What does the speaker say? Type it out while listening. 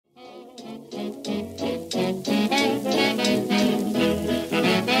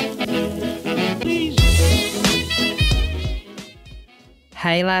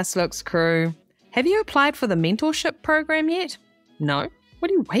Hey Last Looks crew, have you applied for the mentorship program yet? No? What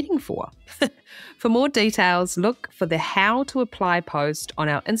are you waiting for? For more details, look for the How to Apply post on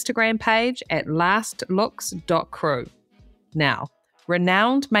our Instagram page at lastlooks.crew. Now,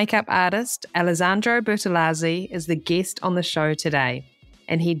 renowned makeup artist Alessandro Bertolazzi is the guest on the show today,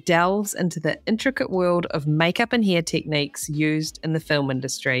 and he delves into the intricate world of makeup and hair techniques used in the film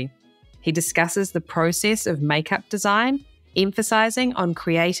industry. He discusses the process of makeup design, emphasizing on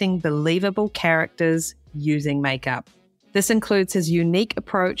creating believable characters using makeup. This includes his unique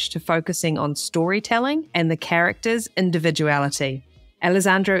approach to focusing on storytelling and the character's individuality.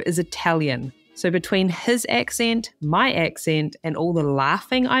 Alessandro is Italian, so between his accent, my accent, and all the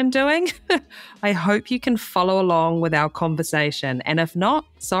laughing I'm doing, I hope you can follow along with our conversation. And if not,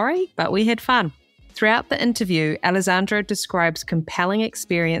 sorry, but we had fun. Throughout the interview, Alessandro describes compelling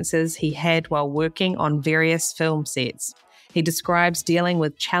experiences he had while working on various film sets. He describes dealing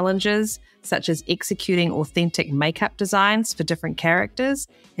with challenges such as executing authentic makeup designs for different characters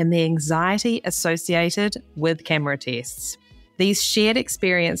and the anxiety associated with camera tests. These shared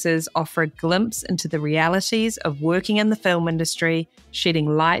experiences offer a glimpse into the realities of working in the film industry, shedding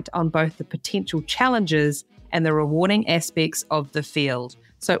light on both the potential challenges and the rewarding aspects of the field.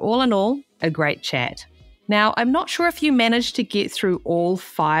 So all in all, a great chat. Now, I'm not sure if you managed to get through all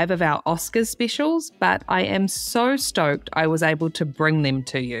 5 of our Oscars specials, but I am so stoked I was able to bring them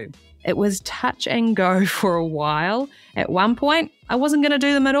to you. It was touch and go for a while. At one point, I wasn't going to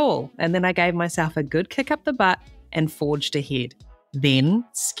do them at all, and then I gave myself a good kick up the butt and forged ahead. Then,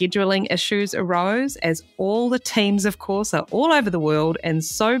 scheduling issues arose, as all the teams, of course, are all over the world and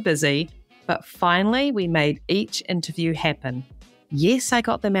so busy, but finally we made each interview happen. Yes, I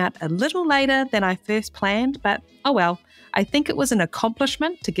got them out a little later than I first planned, but oh well, I think it was an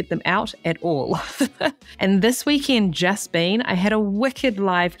accomplishment to get them out at all. And this weekend just been, I had a wicked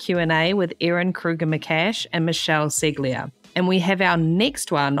live Q&A with Erin Kruger-McCash and Michelle Seglia. And we have our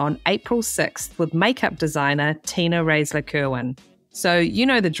next one on April 6th with makeup designer Tina Raisler-Kerwin. So you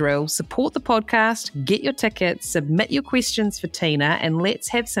know the drill, support the podcast, get your tickets, submit your questions for Tina, and let's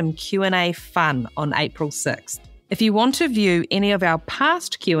have some Q&A fun on April 6th. If you want to view any of our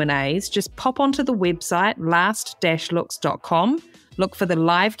past Q&As, just pop onto the website last-looks.com, look for the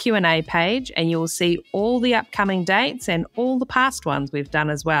live Q&A page, and you'll see all the upcoming dates and all the past ones we've done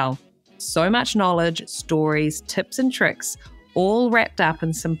as well. So much knowledge, stories, tips and tricks, all wrapped up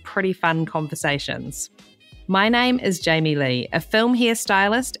in some pretty fun conversations. My name is Jamie Lee, a film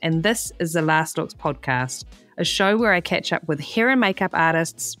hairstylist, and this is the Last Looks podcast, a show where I catch up with hair and makeup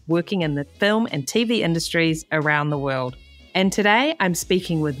artists working in the film and TV industries around the world. And today I'm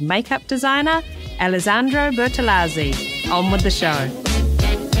speaking with makeup designer Alessandro Bertolazzi. On with the show.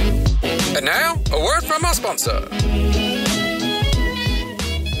 And now, a word from our sponsor.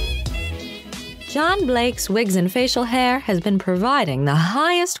 John Blake's Wigs and Facial Hair has been providing the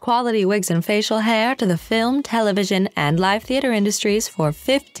highest quality wigs and facial hair to the film, television, and live theater industries for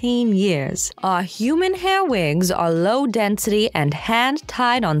 15 years. Our human hair wigs are low density and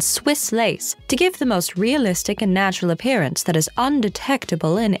hand-tied on Swiss lace to give the most realistic and natural appearance that is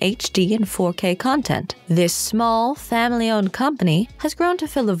undetectable in HD and 4K content. This small, family-owned company has grown to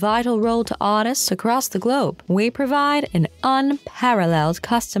fill a vital role to artists across the globe. We provide an unparalleled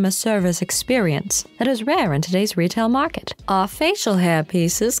customer service experience that is rare in today's retail market. Our facial hair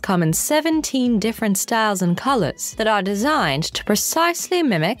pieces come in 17 different styles and colors that are designed to precisely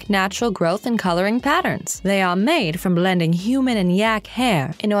mimic natural growth and coloring patterns. They are made from blending human and yak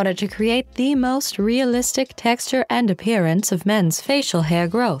hair in order to create the most realistic texture and appearance of men's facial hair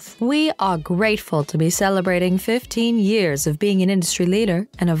growth. We are grateful to be celebrating 15 years of being an industry leader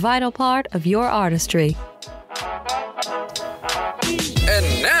and a vital part of your artistry. And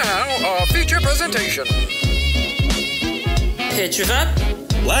now, our feature presentation. Pictures up.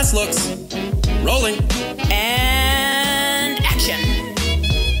 Last looks. Rolling. And action.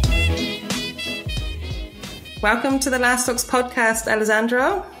 Welcome to the Last Looks podcast,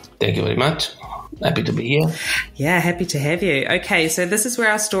 Alessandro. Thank you very much. Happy to be here. Yeah, happy to have you. Okay, so this is where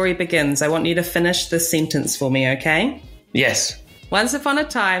our story begins. I want you to finish this sentence for me, okay? Yes. Once upon a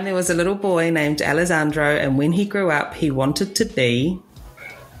time, there was a little boy named Alessandro, and when he grew up, he wanted to be...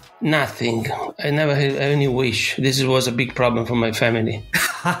 Nothing. I never had any wish. This was a big problem for my family.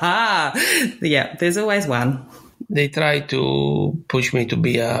 Yeah, there's always one. They tried to push me to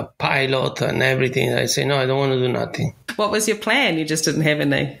be a pilot and everything. I say, no, I don't want to do nothing. What was your plan? You just didn't have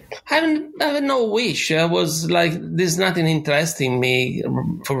any? I have no wish. I was like, there's nothing interesting me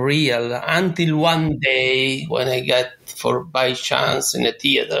for real. Until one day when I got, by chance, in a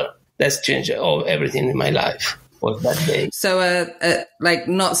theater. That's changed everything in my life. was that day. So, like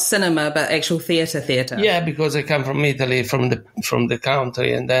not cinema, but actual theatre. Yeah, because I come from Italy, from the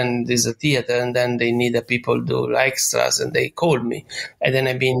country, and then there's a theater, and then they need the people do extras, and they called me, and then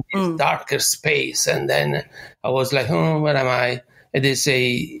I've been in this darker space, and then I was like, oh, where am I? And they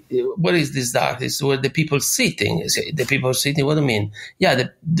say, what is this dark? It's where the people sitting. I say, the people sitting, what do you mean? Yeah,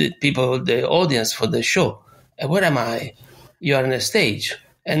 the people, the audience for the show. And where am I? You are on a stage.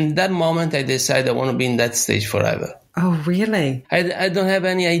 And that moment I decided I want to be in that stage forever. Oh, really? I don't have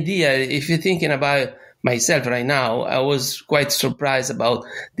any idea. If you're thinking about myself right now, I was quite surprised about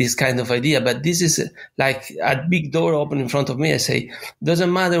this kind of idea. But this is like a big door open in front of me. I say,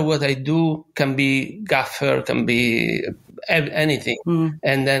 doesn't matter what I do, can be gaffer, can be anything.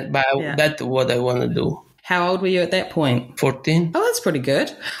 And then that's what I want to do. How old were you at that point? 14. Oh, that's pretty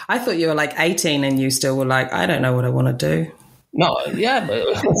good. I thought you were like 18 and you still were like, I don't know what I want to do. No, yeah,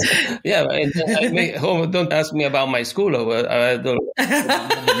 but don't ask me about my school. I don't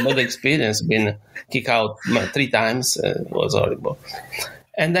not experience. Been kicked out 3 times. It was horrible.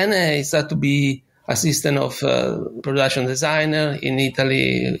 And then I started to be assistant of production designer in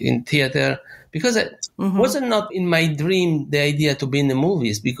Italy in theater, because it wasn't not in my dream the idea to be in the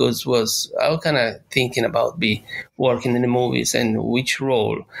movies, because was I was kind of thinking about be working in the movies and which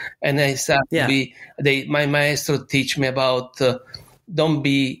role. And I started to be my maestro teach me about don't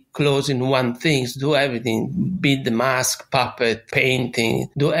be close in one thing, do everything, be the mask, puppet, painting,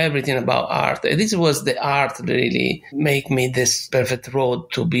 do everything about art. And this was the art really make me this perfect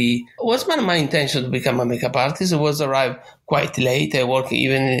road to be. It was one of my intention to become a makeup artist. It was arrived quite late. I work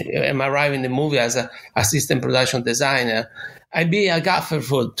arrived in the movie as an assistant production designer. I be a gaffer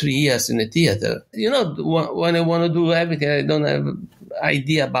for 3 years in the theater. You know, when I want to do everything, I don't have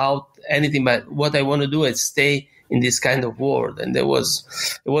idea about anything, but what I want to do is stay in this kind of world. And it was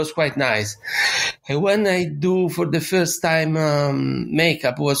quite nice. And when I do for the first time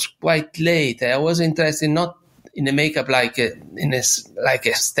makeup, it was quite late. I was interested not in the makeup like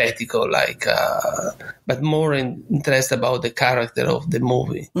aesthetical, but more interested about the character of the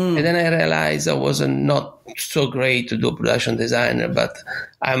movie. And then I realized I wasn't not so great to do production designer, but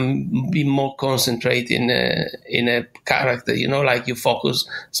I'm be more concentrated in a character. You know, like you focus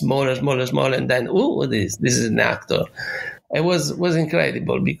smaller, and then this is an actor. It was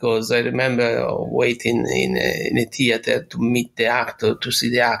incredible, because I remember waiting in a theater to meet the actor, to see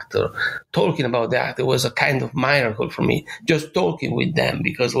the actor, talking about the actor. It was a kind of miracle for me, just talking with them,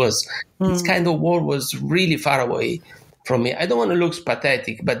 because this kind of world was really far away from me. I don't want to look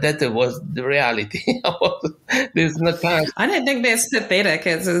pathetic, but that was the reality. There's no time. I don't think that's pathetic.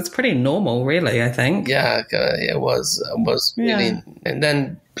 It's pretty normal, really, I think. Yeah, it was really. And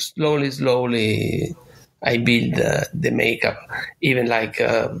then slowly, I build the makeup, even like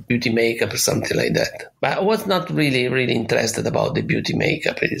beauty makeup or something like that. But I was not really interested about the beauty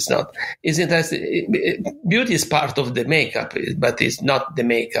makeup. It's interesting. Beauty is part of the makeup, but it's not the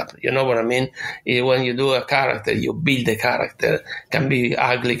makeup. You know what I mean? When you do a character, you build a character. Can be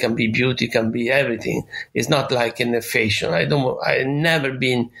ugly, can be beauty, can be everything. It's not like in a fashion. I never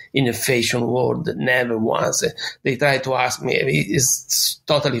been in a fashion world, never once. They try to ask me. It's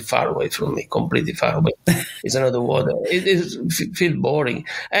totally far away from me, completely far away. It's another word. It feels boring.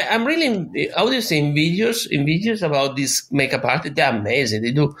 I'm really, how do you say, envious about this makeup artist. They're amazing.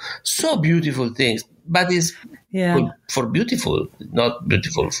 They do so beautiful things, but it's for beautiful, not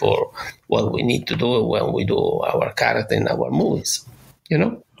beautiful for what we need to do when we do our character in our movies, you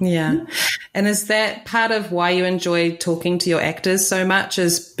know? Yeah. And is that part of why you enjoy talking to your actors so much,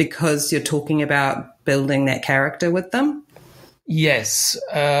 is because you're talking about building that character with them? Yes,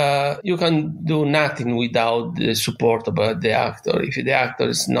 you can do nothing without the support of the actor. If the actor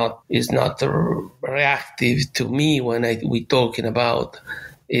is not reactive to me when we talking about,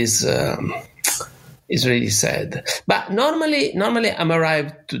 is really sad. But normally I'm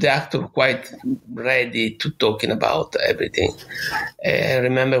arrived to the actor quite ready to talking about everything. I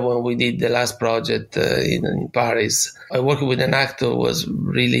remember when we did the last project in Paris, I worked with an actor who was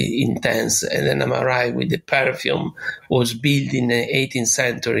really intense, and then I'm arrived with the perfume was built in the 18th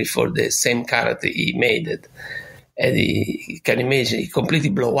century for the same character he made it. And he can imagine, he completely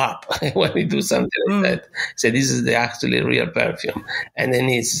blow up when he do something like that. So this is the actually real perfume. And then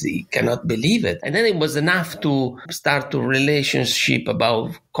he cannot believe it. And then it was enough to start a relationship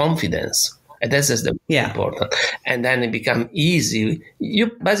about confidence. And that's just the important. And then it become easy. You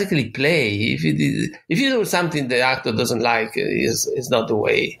basically play. If you do something the actor doesn't like, it's not the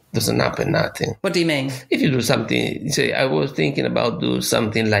way. Doesn't happen nothing. What do you mean? If you do something, say, I was thinking about do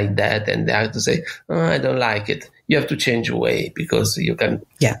something like that, and the actor say, oh, I don't like it. you have to change your way because you can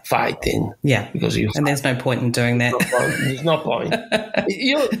fight in. Yeah. Because and there's no point in doing that. There's no point.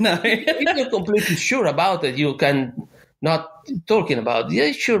 If you're completely sure about it, you can not talking about it.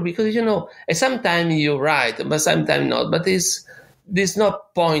 Yeah, sure, because, sometimes you're right, but sometimes not. But there's no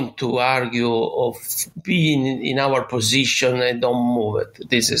point to argue of being in our position and don't move it.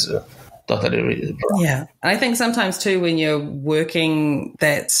 This is totally really wrong. Yeah. I think sometimes too, when you're working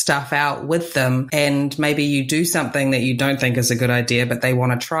that stuff out with them and maybe you do something that you don't think is a good idea, but they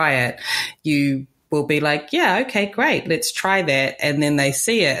want to try it, you will be like, yeah, okay, great, let's try that. And then they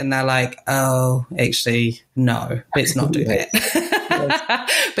see it and they're like, oh, actually, no, let's not do that.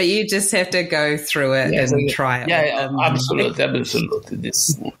 But you just have to go through it and try it. Yeah, absolutely.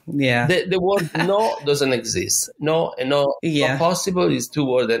 The word no doesn't exist. No and no, not possible is two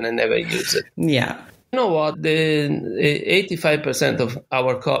words and I never use it. Yeah. You know what? The 85% of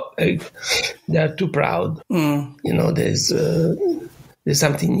our colleagues, they are too proud. There's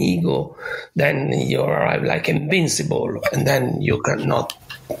something ego, then you arrive like invincible, and then you cannot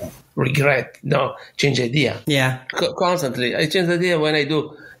regret, change idea. Yeah. Constantly. I change idea when I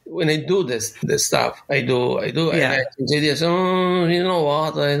do this stuff. I do, and I change idea. So, you know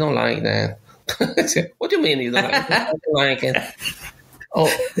what? I don't like that. What do you mean you don't like it? I don't like it.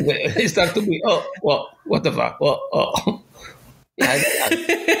 Oh, it start to be, what the fuck?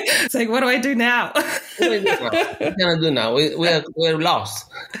 It's like, what do I do now? What can I do now? We're lost.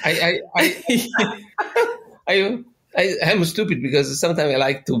 I'm stupid because sometimes I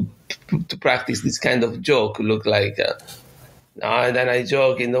like to practice this kind of joke. Look like, and then I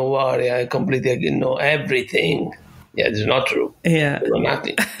joke, don't worry, I completely know everything. Yeah, it's not true. Yeah, I know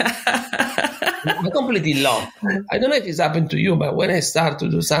nothing. I'm completely lost. I don't know if it's happened to you, but when I start to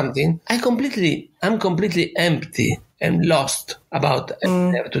do something, I'm completely empty and lost about what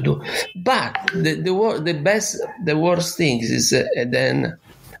I have to do. But the worst thing is then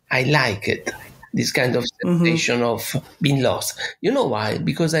I like it. This kind of sensation of being lost. You know why?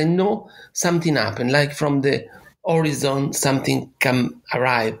 Because I know something happened, like from the horizon, something come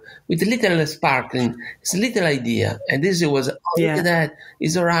arrive with a little sparkling, it's a little idea. And this was, look at that,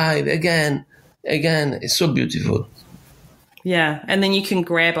 it's arrived again. It's so beautiful. Yeah, and then you can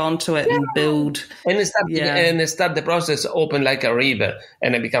grab onto it and build. And start the process open like a river,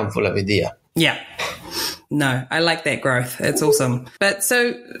 and I become full of idea. Yeah. No, I like that growth. It's awesome. But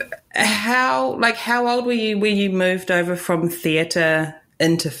so how old were you when you moved over from theatre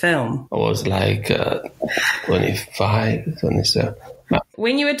into film? I was like 25, 27.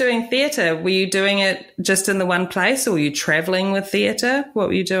 When you were doing theatre, were you doing it just in the one place, or were you traveling with theatre? What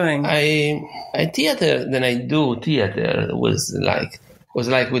were you doing? I theatre. Then I do theatre was like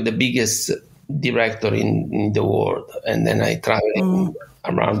with the biggest director in the world, and then I traveling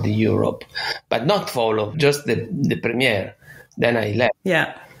around Europe, but not follow just the premiere. Then I left.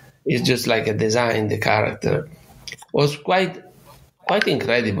 Yeah, it's just like a design. The character was quite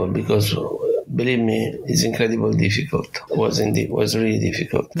incredible because. Believe me, it's incredibly difficult. It was really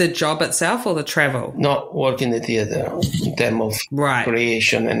difficult. The job itself or the travel? No, work in the theater in terms of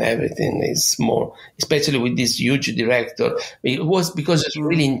creation and everything is more, especially with this huge director. It was because it's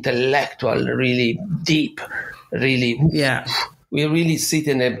really intellectual, really deep, really. Yeah. We really sit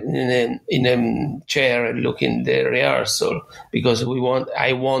in a chair and look in the rehearsal because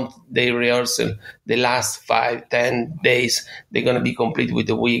I want the rehearsal, the last 5-10 days, they're going to be complete with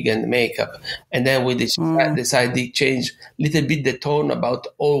the wig and makeup. And then we decide to change a little bit the tone about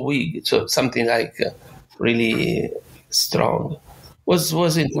all wig. So something like really strong. Was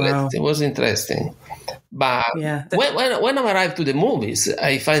interesting. Wow. It was interesting. But when I arrived to the movies,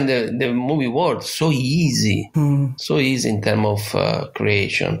 I find the movie world so easy in terms of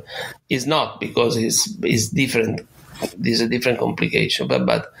creation. It's not because it's different. There's a different complication,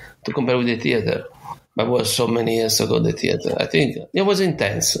 but to compare with the theater. But it was so many years ago, the theater. I think it was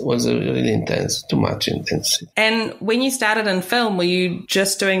intense. It was really intense, too much intensity. And when you started in film, were you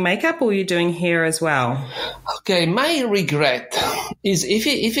just doing makeup or were you doing hair as well? Okay, my regret is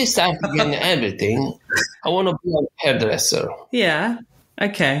if I start doing everything, I want to be a hairdresser. Yeah,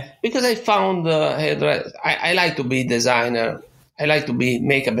 okay. Because I found hairdresser. I like to be designer. I like to be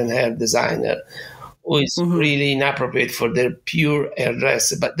makeup and hair designer. Who is really inappropriate for their pure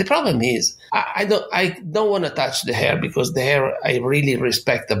hairdresser. But the problem is, I don't want to touch the hair because the hair I really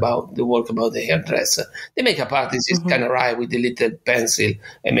respect about the work about the hairdresser. The makeup artist is kind of right with a little pencil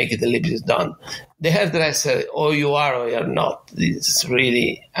and make it the lips done. The hairdresser, or you are or you're not.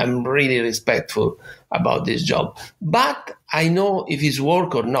 I'm really respectful about this job. But I know if it's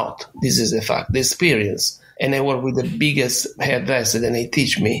work or not. This is a fact. The experience. and I work with the biggest hairdresser, and they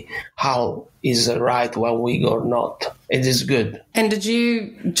teach me how is the right 1 wig or not. It is good. And did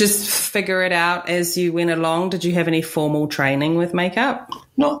you just figure it out as you went along? Did you have any formal training with makeup?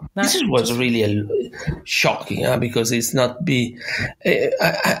 No, this was really shocking because it's not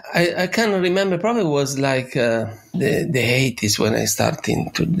I can't remember. Probably was like the 80s when I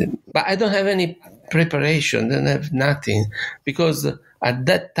started but I don't have any preparation. Don't have nothing because at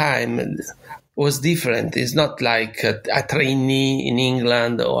that time it was different. It's not like a trainee in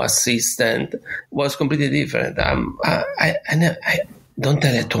England or assistant. It was completely different. I don't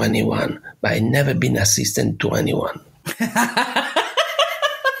tell it to anyone, but I never been assistant to anyone.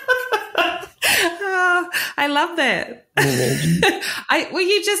 I love that. I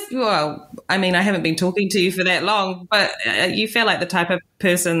haven't been talking to you for that long, but you feel like the type of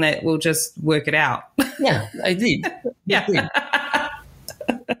person that will just work it out. Yeah, I did. Yeah. I did.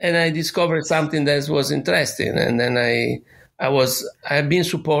 And I discovered something that was interesting. And then I've been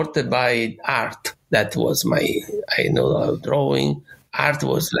supported by art. That was I know drawing. Art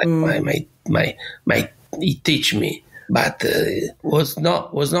was like it teach me, but was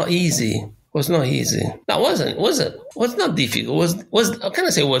not easy. Was not easy. No, was not difficult. How can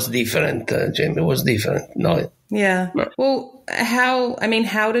I say it was different, Jamie? It was different. No. Yeah. Well, how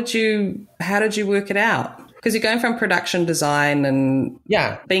did you work it out? Because you're going from production design and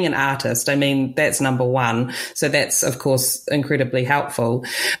being an artist. I mean, that's number one. So that's, of course, incredibly helpful.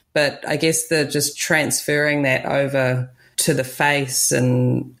 But I guess just transferring that over to the face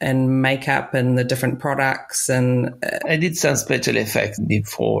and makeup and the different products. And I did some special effects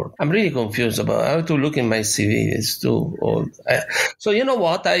before. I'm really confused about. I have to look in my CV. It's too old. So you know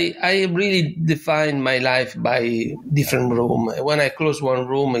what? I really define my life by different room. When I close one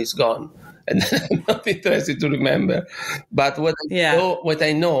room, it's gone. And I'm not interested to remember. But what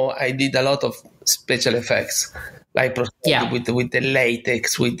I know, I did a lot of special effects. Like with the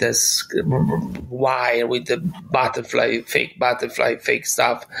latex, with the wire, with the butterfly, fake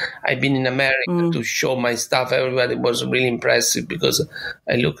stuff. I've been in America to show my stuff. Everybody was really impressive because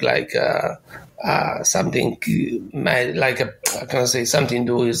I look like something like how can I say, something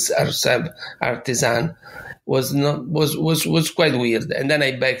to do with artisan. Was quite weird. And then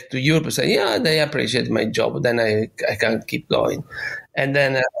I back to Europe and said, they appreciate my job. Then I can't keep going. And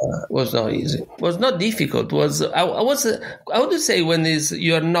then it was not easy. It was not difficult. I would say when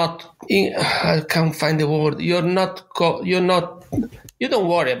you're not, I can't find the word. You don't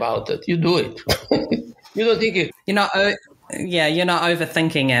worry about it. You do it. You don't think it. You're not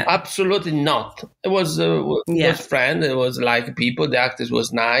overthinking it. Absolutely not. It was friend. It was like people. The actors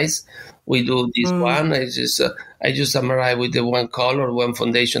was nice. We do this one. I just summarize with the one color, one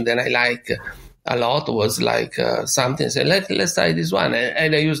foundation that I like a lot. Was like something. Say let's try this one,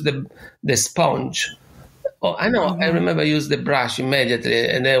 and I use the sponge. Oh, I know. I remember I used the brush immediately,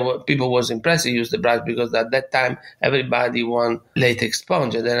 and then people was impressed. I used the brush because at that time everybody want latex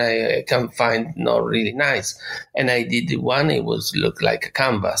sponge, and then I can't find not really nice. And I did the one. It was look like a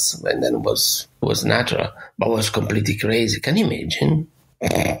canvas, and then it was natural, but was completely crazy. Can you imagine?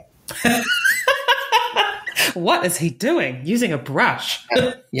 What is he doing? Using a brush?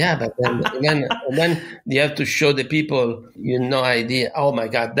 Yeah, but then you have to show the people. No idea. Oh my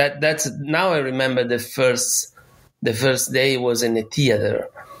God, that's now I remember the first day was in a theater.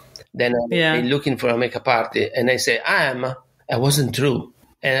 Then I'm looking for a makeup artist, and I say I wasn't true.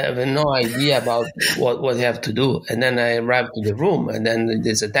 And I have no idea about what they have to do. And then I arrived to the room, and then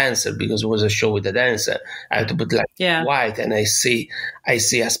there's a dancer because it was a show with a dancer. I have to put white, and I see a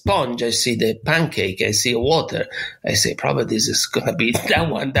sponge, I see the pancake, I see water. I say probably this is gonna be that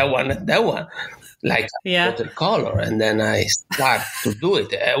one, like watercolor. And then I start to do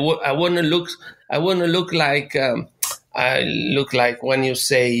it. I want to look like I look like when you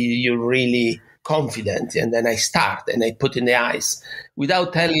say you're really confident, and then I start and I put in the eyes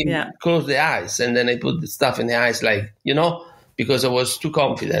without telling close the eyes, and then I put the stuff in the eyes because I was too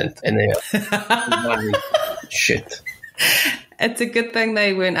confident, and shit. It's a good thing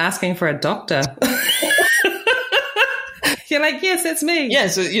they weren't asking for a doctor. You're like, yes, it's me.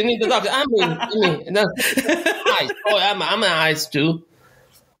 Yes, you need a doctor. I'm me. Eyes. Oh, I'm an eyes too.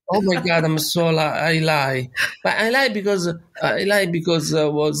 Oh my God, I lie. But I lie because I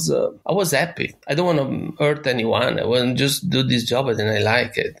was happy. I don't want to hurt anyone. I want to just do this job, and I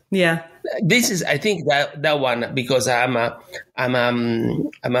like it. Yeah. This is, I think that one, because I'm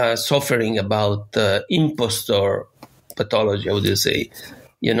suffering about impostor pathology, I would say.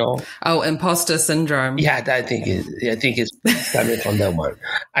 you know. Oh, imposter syndrome. Yeah, I think it's coming from that one.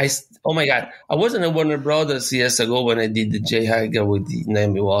 Oh my God, I wasn't at Warner Brothers years ago when I did the J. Hager with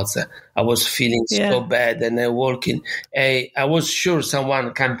Naomi Watts. I was feeling so bad, and I was sure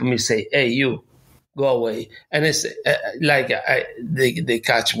someone came to me and say, "Hey, you, go away." And I say, they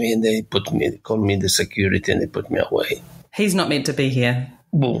catch me and they call me the security, and they put me away. He's not meant to be here.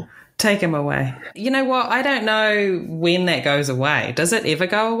 Boom. Take him away. You know what? I don't know when that goes away. Does it ever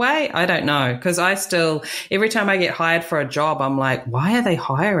go away? I don't know. Because every time I get hired for a job, I'm like, why are they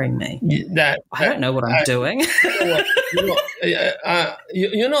hiring me? I don't know what I'm doing. I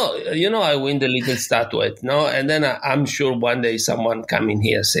win the little statuette, no? And then I'm sure one day someone come in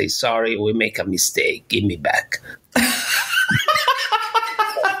here and say, sorry, we make a mistake. Give me back.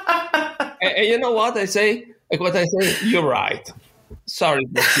 and you know what I say? You're right. Sorry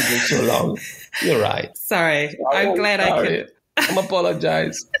for keeping so long. You're right. Sorry. I'm glad I could. I'm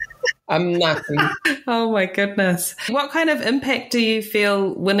apologize. I'm nothing. Oh my goodness. What kind of impact do you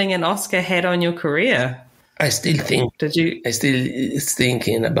feel winning an Oscar had on your career? I still think. I still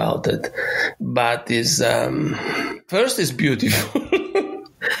thinking about it, but first it's beautiful.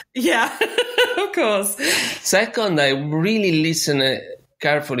 Yeah, of course. Second, I really listen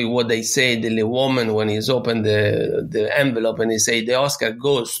carefully what they say. The woman, when he's opened the envelope and he say the Oscar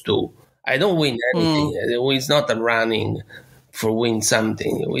goes to. I don't win anything. It's not a running for win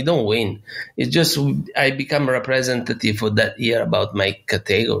something. We don't win. It's just I become a representative for that year about my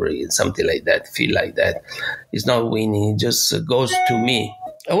category and something like that. Feel like that. It's not winning. It just goes to me.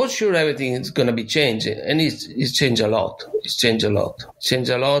 I was sure everything is going to be changed, and it's changed a lot. It's changed a lot. Changed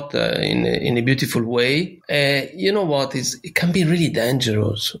a lot in a beautiful way. You know what? It can be really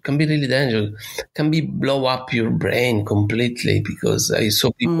dangerous. It can be really dangerous. It can be blow up your brain completely, because I saw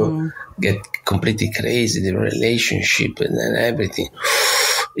people get completely crazy, the relationship and then everything.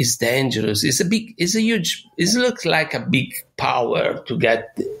 It's dangerous. It looks like a big power to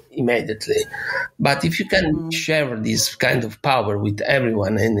get immediately. But if you can share this kind of power with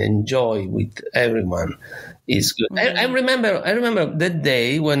everyone and enjoy with everyone, it's good. I remember that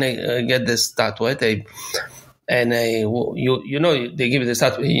day when I get the statuette, they give the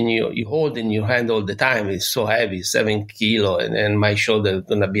statuette and you hold in your hand all the time. It's so heavy, 7 kilos, and my shoulder is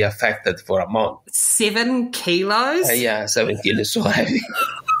gonna be affected for a month. 7 kilos? Yeah, 7 kilos, so heavy.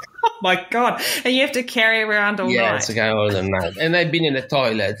 Oh my God. And you have to carry around all night. Yeah, it's carry all the night. And I've been in the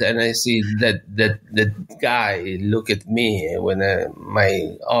toilet and I see that guy look at me when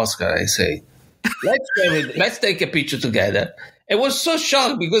my Oscar, I say, let's take a picture together. I was so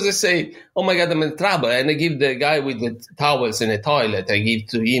shocked because I say, oh my God, I'm in trouble. And I give the guy with the towels in the toilet, I give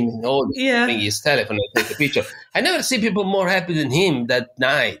to him his telephone, I take a picture. I never see people more happy than him that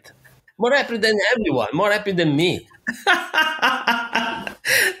night. More happy than everyone, more happy than me.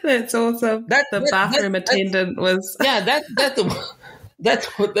 That's awesome. The bathroom attendant was. Yeah, that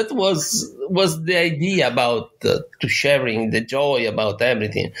was the idea about to sharing the joy about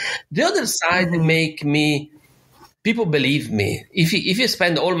everything. The other side make me. People believe me. If you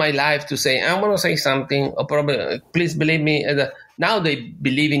spend all my life to say I want to say something, or probably please believe me. Now they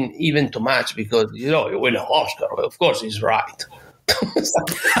believe in even too much because you win an Oscar. Of course, he's right.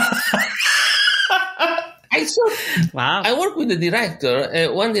 Wow. I work with the director.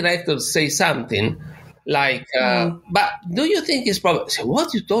 One director say something like, "But do you think it's probably?" I say,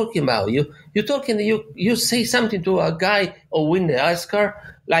 "What are you talking about? You say something to a guy who win the Oscar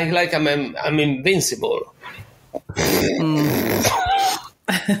like I'm invincible."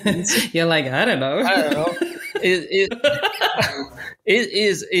 You're like, I don't know. It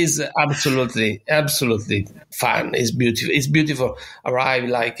is absolutely fun. It's beautiful. It's beautiful. Arrive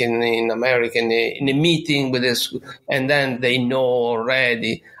like in America in a meeting with this, and then they know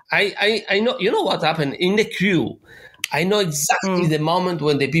already. I know. You know what happened in the crew. I know exactly the moment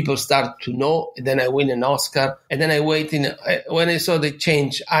when the people start to know. Then I win an Oscar, and then I wait. When I saw the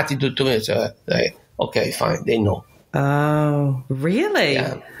change attitude to me, so okay, fine. They know. Oh, really?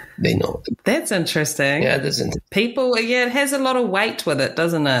 Yeah. They know. That's interesting. Yeah, that's interesting. People, it has a lot of weight with it,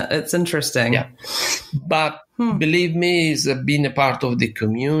 doesn't it? It's interesting. Yeah. But believe me, it's been a part of the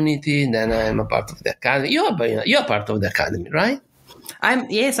community, and then I'm a part of the academy. You're part of the academy, right? I'm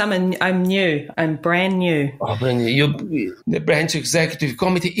new. I'm brand new. Oh, brand new. The branch executive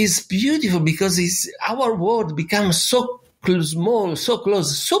committee is beautiful because our world becomes so small, so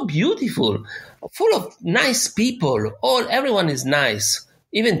close, so beautiful, full of nice people. Everyone is nice.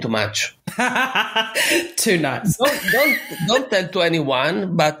 Even too much. Too nice. Don't tell to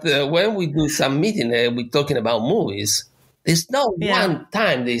anyone, but when we do some meeting, we're talking about movies, there's no one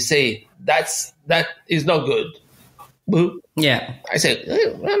time they say that is not good. But Yeah. I say,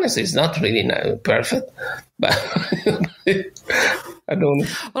 honestly, it's not really perfect, but I don't.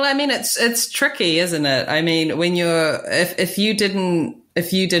 Well, I mean, it's tricky, isn't it? I mean, when if you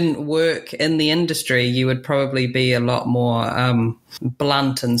didn't work in the industry, you would probably be a lot more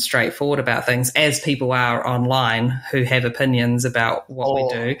blunt and straightforward about things, as people are online who have opinions about what we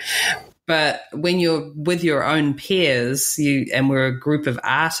do. But when you're with your own peers, and we're a group of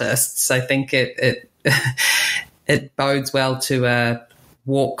artists, I think it it bodes well to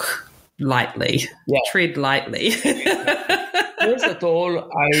walk lightly, tread lightly. First of all,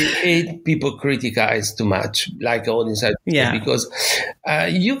 I hate people criticize too much, like audience, because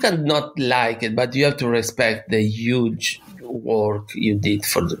you cannot like it, but you have to respect the huge work you did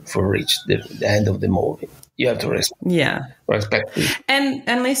for reach the end of the movie. You have to respect it. And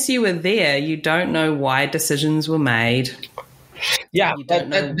unless you were there, you don't know why decisions were made. Yeah, you don't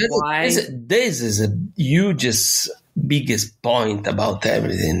know why. This is the biggest point about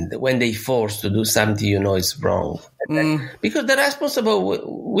everything. When they force to do something, you know it's wrong. Because the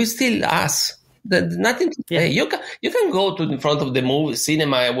responsible, we still us. There's nothing to say. You can go to the front of the movie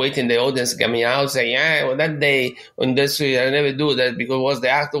cinema and wait in the audience coming out say, that day on this I never do that because it was the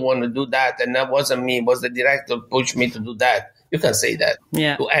actor want to do that and that wasn't me. It was the director pushed me to do that. You can say that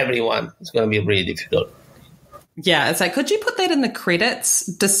to everyone. It's going to be really difficult. Yeah, it's like, could you put that in the credits?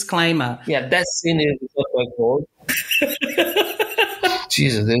 Disclaimer. Yeah, that scene is not my fault.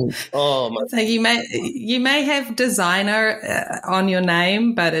 Jesus, So you may have designer on your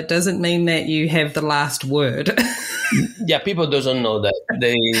name, but it doesn't mean that you have the last word. Yeah, people doesn't know that.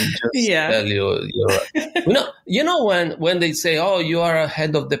 They just tell you you're right. You know when they say, "Oh, you are a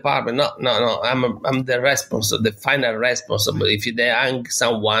head of department." No. I'm the responsible, the final responsible. If they hang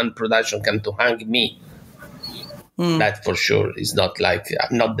someone, production come to hang me. That for sure is not like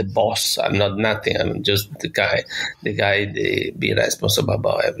I'm not the boss. I'm not nothing. I'm just the guy. They be responsible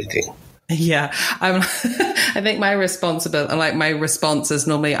about everything. Yeah, I think my response is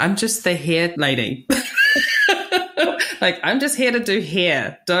normally I'm just the hair lady. Like I'm just here to do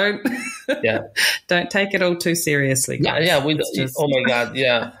hair. Don't take it all too seriously, guys. Yeah. Oh my God,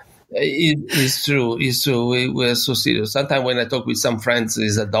 yeah. It's true. We're so serious. Sometimes when I talk with some friends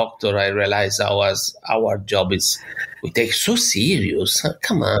who's a doctor, I realize our job is we take so serious.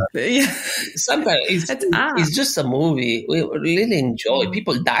 Come on. Yeah. Sometimes it's just a movie. We really enjoy.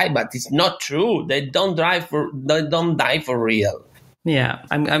 People die, but it's not true. They don't die for real. Yeah,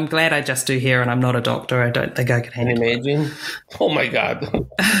 I'm glad I just do hair and I'm not a doctor. I don't think I could handle it. Can you imagine? Oh my God.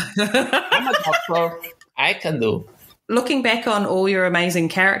 I'm a doctor. I can do. Looking back on all your amazing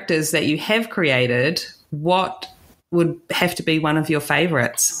characters that you have created, what would have to be one of your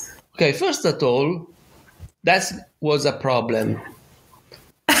favorites? Okay, first of all, that was a problem.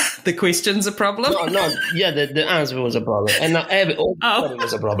 The question's a problem? No, yeah, the answer was a problem. And it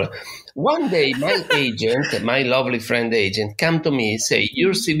was a problem. One day, my agent, my lovely friend agent, came to me and say,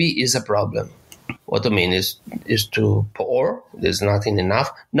 your CV is a problem. What I mean is too poor. There's nothing enough.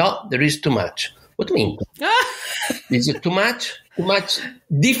 No, there is too much. What do you mean? Is it too much? Too much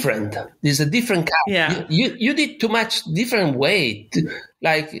different. There's a different kind. Yeah. You did too much different way.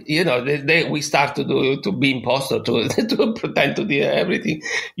 We start to be imposter, to pretend to do everything.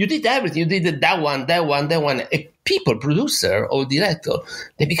 You did everything. You did that one. A people, producer or director,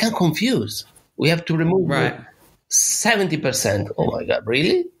 they become confused. We have to remove 70%. Oh my God,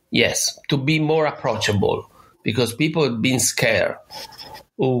 really? Yes, to be more approachable because people have been scared.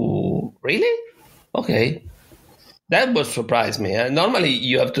 Oh, really? Okay. That would surprise me. Normally,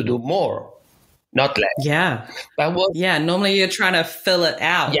 you have to do more, not less. Yeah. Normally you're trying to fill it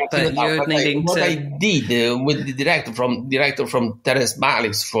out, but you're needing to... What I did with the director from Terrence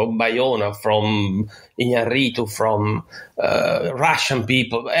Malick's, from Bayona, from Iñárritu, from Russian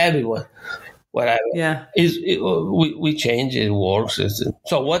people, everyone, whatever. Yeah. We change, it works.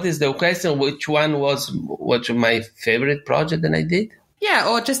 So what is the question? Which one was my favorite project that I did? Yeah,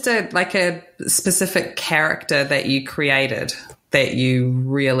 or just a specific character that you created that you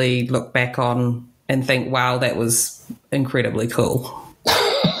really look back on and think, wow, that was incredibly cool.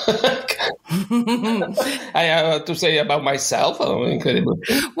 I have to say about myself, incredible.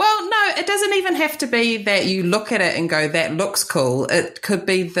 Well, no, it doesn't even have to be that you look at it and go, that looks cool. It could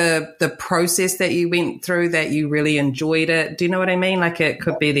be the process that you went through that you really enjoyed it. Do you know what I mean? Like it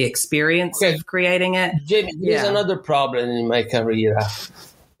could be the experience of creating it. Jamie, there's another problem in my career.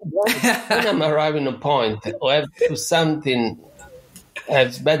 When I'm arriving at a point or have to do something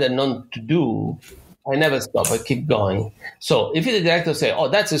that's better not to do, I never stop. I keep going. So if the director say, "Oh,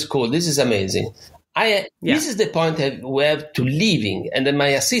 that's cool. This is amazing," This is the point that we have to leaving, and then my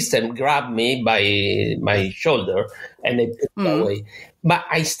assistant grabbed me by my shoulder and they took me away. But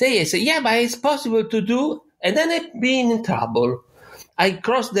I stay. I say, yeah, but it's possible to do, and then I've been in trouble. I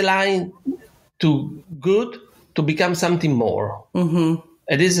crossed the line to good to become something more. Mm-hmm.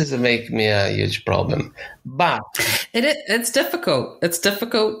 And this is make me a huge problem. But it's difficult. It's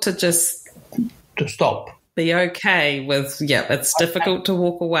difficult to just to stop. Be okay with it's difficult to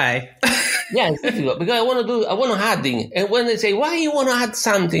walk away. Yeah, it's difficult because I want to adding. And when they say, why you want to add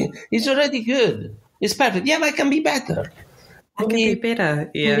something? It's already good. It's perfect. Yeah, but it can be better. It can be better.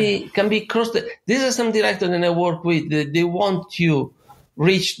 Yeah. Can be crossed. These are some directors that I work with. They want you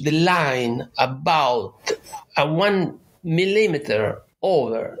reach the line about a 1 millimeter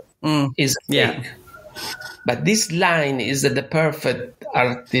over is a mistake. But this line is at the perfect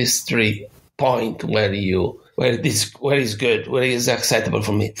artistry point where is good, where it is acceptable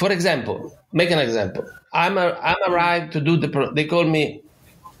for me. For example, make an example. I'm arrived to do they call me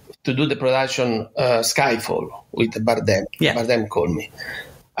to do the production Skyfall with Bardem. Yeah. Bardem called me.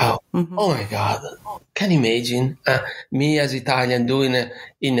 Oh my God. Can you imagine me as Italian doing it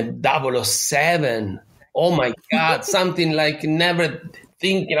in 007? Oh my God. Something like never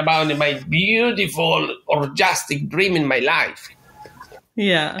thinking about in my beautiful orgiastic dream in my life.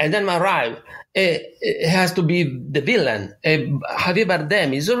 Yeah. And then I arrive. It has to be the villain. Javier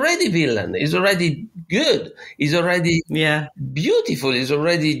Bardem is already villain. He's already good. He's already beautiful. He's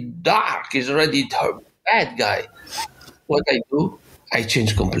already dark. He's already bad guy. What I do, I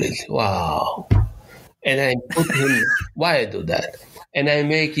change completely. Wow. And I put him, why I do that? And I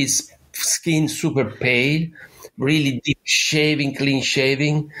make his skin super pale, really deep shaving, clean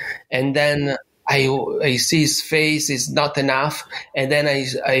shaving. And then I see his face is not enough, and then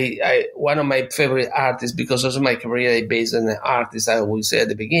I one of my favorite artists, because also my career is based on an artist, I always say at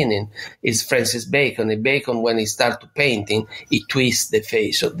the beginning, is Francis Bacon. And Bacon, when he started painting, he twists the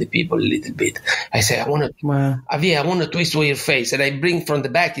face of the people a little bit. I say, I want to twist your face, and I bring from the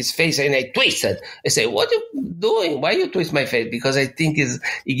back his face and I twist it. I say, what are you doing? Why you twist my face? Because I think it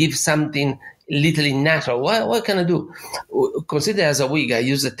gives something little natural. What can I do? Consider as a wig, I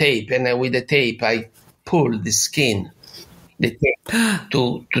use a tape, and with the tape, I pull the skin, the tape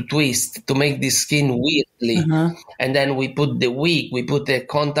to twist, to make the skin weirdly. And then we put the wig, we put the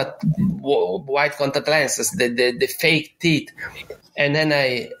white contact lenses, the fake teeth. And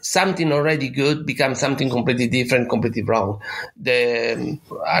then something already good becomes something completely different, completely wrong. The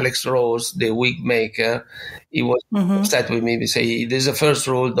Alex Rose, the wig maker, he was upset with me. He say, "There's a first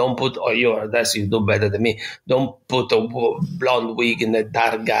rule: don't put you do better than me. Don't put a blonde wig in a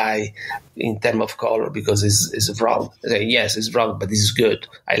dark guy in terms of color because it's wrong." I say, "Yes, it's wrong, but this is good.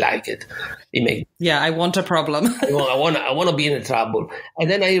 I like it." I want a problem. I want to be in trouble. And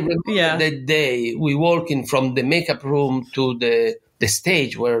then I remember the day we walking from the makeup room to the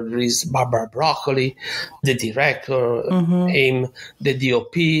stage where there is Barbara Broccoli, the director, him, the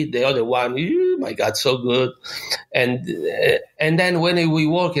DOP, the other one. Oh my God, so good. And then when we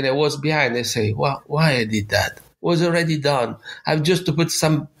walking, I was behind. I say, well, why I did that? It was already done. I've just to put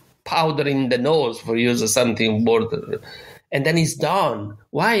some powder in the nose for use or something border. And then it's done.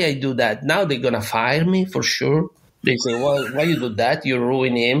 Why I do that? Now they're going to fire me for sure. They say, well, why you do that? You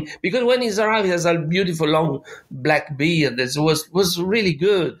ruin him. Because when he's arrived, he has a beautiful long black beard. It was really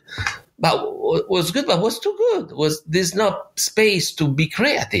good. But was good, but was too good. There's not space to be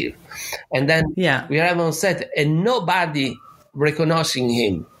creative. And then we arrive on set and nobody recognizing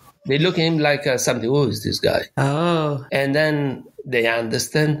him. They look at him like something, who is this guy? Oh. And then they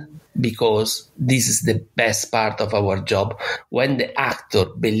understand, because this is the best part of our job. When the actor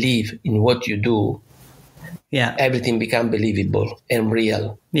believes in what you do, everything becomes believable and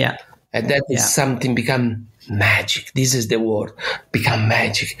real. Yeah. And that is something become magic. This is the word, become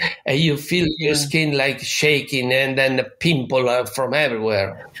magic. And you feel your skin like shaking, and then the pimple from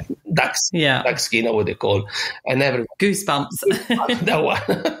everywhere. Dark skin, I would call. And every goosebumps. That one.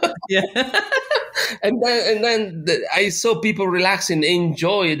 And then I saw people relaxing,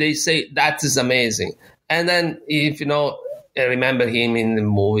 enjoy. They say that is amazing. And then I remember him in the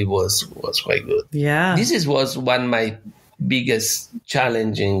movie was quite good. Yeah, this was one of my biggest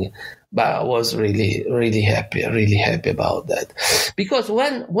challenging, but I was really happy about that. Because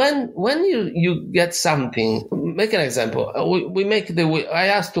when you get something, make an example. We make the wig. I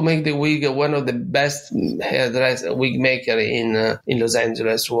asked to make the wig. One of the best hairdresser wig maker in Los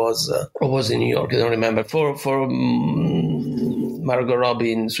Angeles was in New York. I don't remember for Margot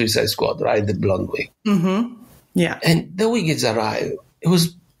Robbie in Suicide Squad, right? The blonde wig. Mm-hmm. Yeah, and the wig is arrived. It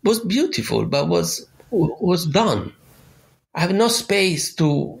was beautiful, but was done. I have no space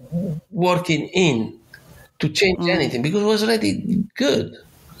to work in to change anything because it was already good.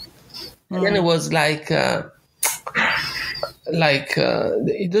 And then it was like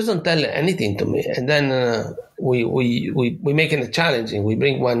it doesn't tell anything to me. And then we make it challenging. We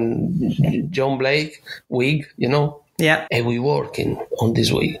bring one John Blake wig, Yeah. and we working on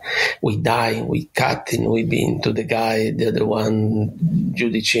this wig. We dye, we cutting, we been to the guy, the other one,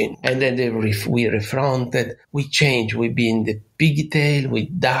 Judy Chin. And then we refronted, we change, we been the pigtail, we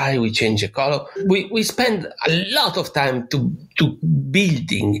dye, we change the color. We spend a lot of time to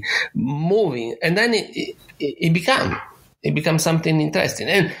building, moving, and then it becomes something interesting.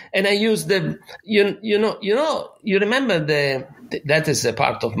 And I use you remember that is a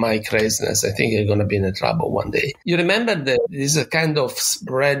part of my craziness. I think you're going to be in trouble one day. You remember this a kind of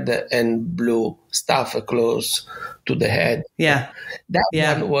red and blue stuff close to the head. Yeah. That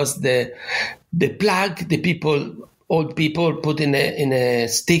one was the plug old people put in a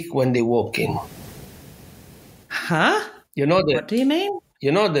stick when they walk in. Huh? What do you mean?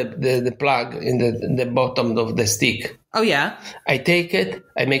 You know the plug in the bottom of the stick. Oh, yeah. I take it,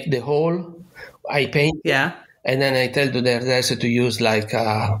 I make the hole, I paint it, and then I tell to the hairdresser to use like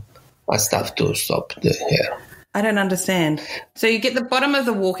a stuff to stop the hair. I don't understand. So you get the bottom of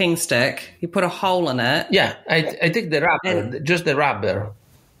the walking stick, you put a hole in it. Yeah, I take the rubber, just the rubber.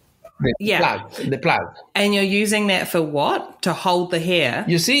 The plug. And you're using that for what? To hold the hair?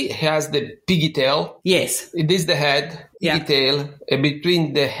 You see, it has the pigtail. Yes. It is the head, pigtail,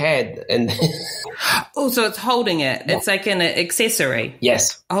 between the head and... Oh, so it's holding it. No. It's like an accessory.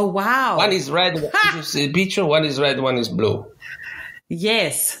 Yes. Oh, wow. One is red, you see the picture, one is red, one is blue.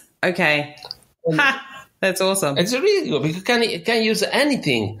 Yes. Okay. That's awesome. It's really good because you can use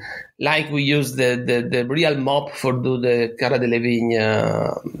anything. Like we use the real mop for do the Cara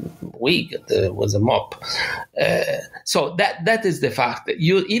Delevingne wig. There was a mop. So that is the fact.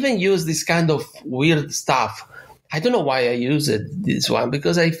 You even use this kind of weird stuff. I don't know why I use this one,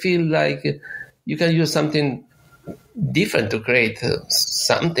 because I feel like you can use something different to create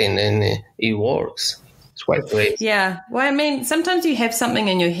something, and it works. It's quite great. Yeah. Well, I mean, sometimes you have something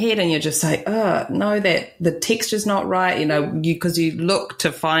in your head and you're just like, oh, no, that the texture's not right, because you look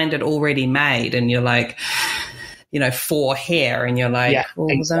to find it already made and you're like, for hair, and you're like,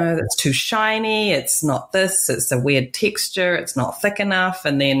 no, that's too shiny. It's not this. It's a weird texture. It's not thick enough.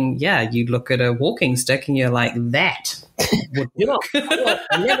 And then, you look at a walking stick and you're like, that. I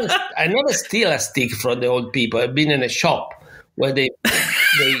never steal a stick from the old people. I've been in a shop where they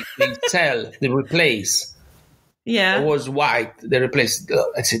sell, they replace. Yeah. It was white. They replaced.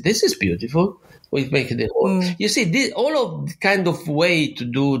 I said, this is beautiful. We make it. You see, all of the kind of way to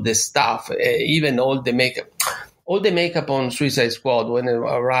do the stuff, even all the makeup. All the makeup on Suicide Squad, when it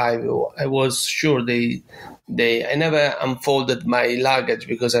arrived, I was sure I never unfolded my luggage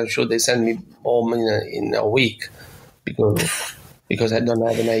because I'm sure they sent me home in a week because I don't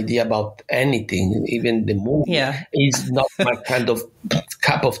have an idea about anything. Even the movie is not my kind of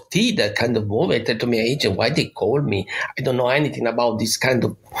cup of tea, that kind of movie. I said to my agent, why they call me? I don't know anything about this kind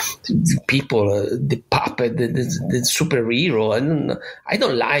of people, the puppet, the superhero. I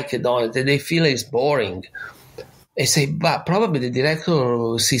don't like it all. They feel it's boring. I say, but probably the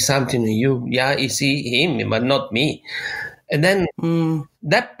director sees something in you. Yeah, he see him, but not me. And then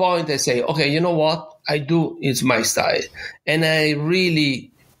that point I say, okay, you know what? I do is my style. And I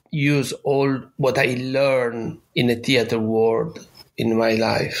really use all what I learn in the theater world in my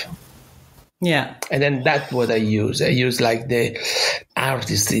life. Yeah. And then that's what I use. I use like the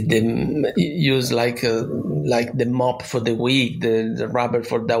artistry, use like the mop for the wig, the rubber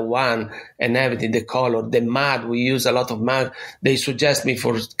for that one, and everything, the color, the mud. We use a lot of mud. They suggest me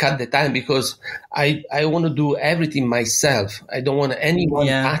for cut the time because I want to do everything myself. I don't want anyone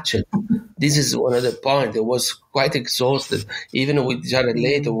touch it. This is one of the points. It was quite exhausted. Even with Jared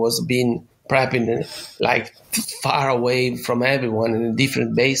Leto was being prepping like far away from everyone in a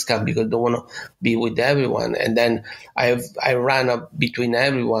different base camp because I don't want to be with everyone. And then I ran up between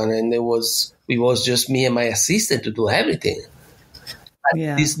everyone, and it was just me and my assistant to do everything.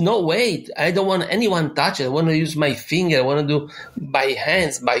 Yeah. There's no way. I don't want anyone touch it. I want to use my finger. I want to do by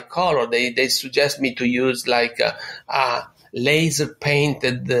hands, by color. They suggest me to use like a laser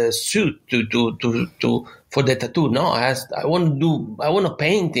painted suit to for the tattoo. No, I want to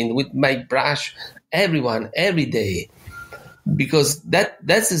paint it with my brush. Everyone, every day, because that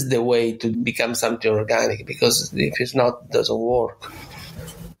is the way to become something organic. Because if it's not, it doesn't work.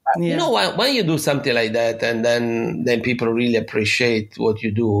 Yeah. You know, when you do something like that, and then people really appreciate what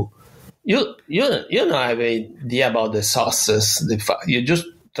you do. You don't have an idea about the sauces. You just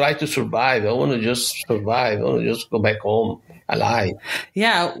try to survive. I want to just survive. I want to just go back home alive.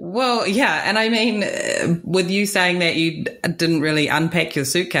 Yeah, well, yeah. And I mean, with you saying that you didn't really unpack your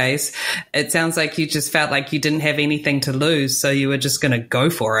suitcase, it sounds like you just felt like you didn't have anything to lose, so you were just going to go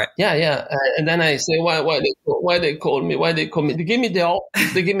for it. Yeah. And then I say, why they call me? Why they call me? They give me the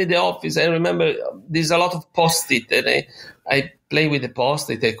office. They give me the office. I remember there's a lot of Post-it, and I play with the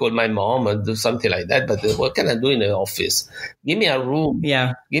Post-it. I call my mom and do something like that. But what can I do in the office? Give me a room.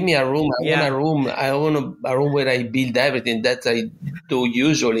 Yeah. Give me a room. I want a room where I build everything that I do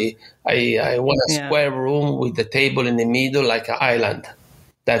usually. I want a square room with a table in the middle, like an island.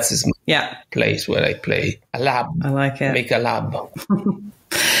 That's my place where I play. A lab. I like it. Make a lab.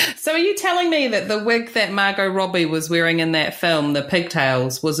 So are you telling me that the wig that Margot Robbie was wearing in that film, the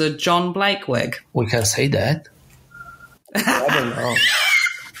pigtails, was a John Blake wig? We can say that. I don't know.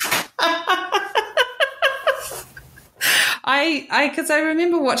 Because I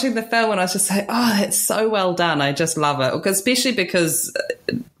remember watching the film and I was just like, oh, that's so well done. I just love it. Especially because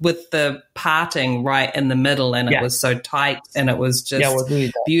with the parting right in the middle and it was so tight and it was just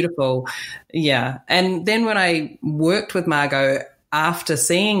beautiful. Yeah. And then when I worked with Margot, after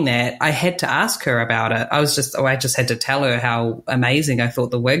seeing that, I had to ask her about it. I just had to tell her how amazing I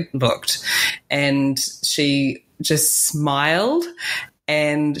thought the wig looked. And she just smiled.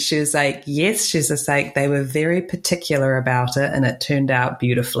 And she was like, yes, she's just like, they were very particular about it and it turned out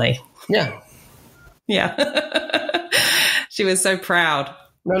beautifully. Yeah. Yeah. She was so proud.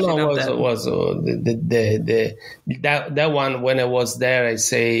 It was that one, when I was there, I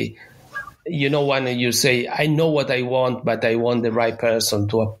say, when you say, I know what I want, but I want the right person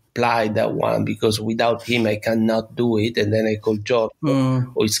to apply that one, because without him, I cannot do it. And then I call George,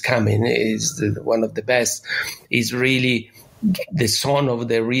 who is coming, is one of the best. He's really the son of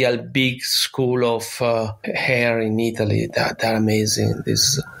the real big school of hair in Italy. They're amazing.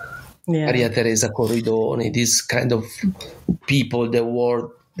 This Maria Teresa Corridoni, this kind of people that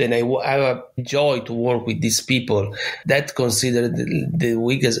work. Then I have a joy to work with these people that consider the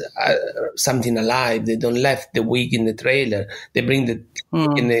wig as something alive. They don't left the wig in the trailer. They bring the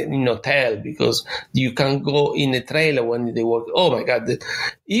wig in the hotel, because you can go in a trailer when they work. Oh my God!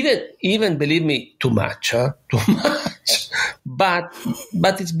 Even believe me, too much. But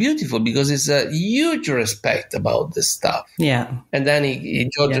it's beautiful because it's a huge respect about the stuff. Yeah. And then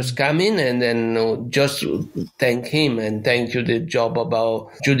George just come in and then just thank him and thank you the job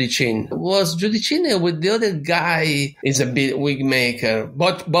about Judy Chin. Was Judy Chin with the other guy is a big wig maker,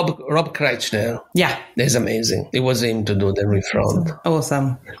 but Rob Kretschner. Yeah. That's amazing. It was him to do the refront.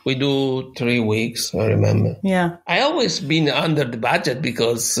 Awesome. We do 3 weeks, I remember. Yeah. I always been under the budget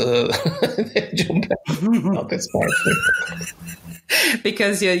because not as perfect.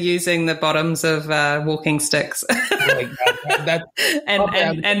 Because you're using the bottoms of walking sticks. Oh my God.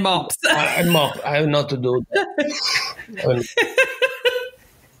 and mops. And mop. I have not to do that.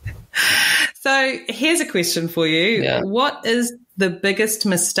 So here's a question for you. Yeah. What is the biggest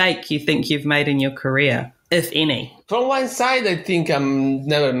mistake you think you've made in your career, if any? From one side, I think I'm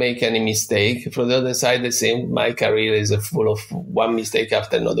never make any mistake. From the other side, I say my career is full of one mistake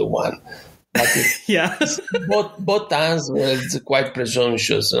after another one. But both times it's quite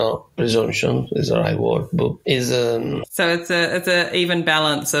presumptuous. No? Presumption is the right word. But so it's a even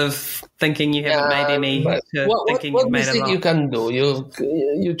balance of thinking you haven't made any to thinking you've made a lot. What you can do?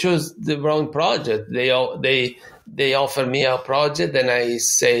 You choose the wrong project. They offer me a project and I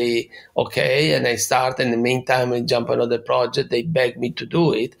say, okay, and I start. In the meantime, I jump another project. They beg me to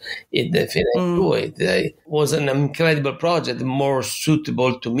do it. If I do it, it was an incredible project, more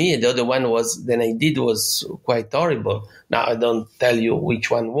suitable to me. The other one was quite horrible. Now, I don't tell you which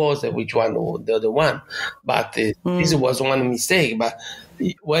one was and which one was the other one. But this was one mistake. But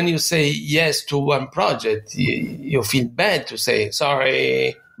when you say yes to one project, you feel bad to say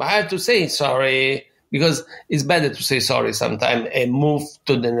sorry. But I have to say sorry. Because it's better to say sorry sometimes and move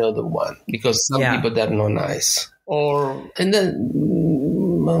to the other one, because some people, they're not nice. And then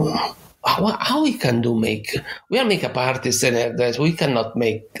how we can we are makeup artists and hairdressers. We cannot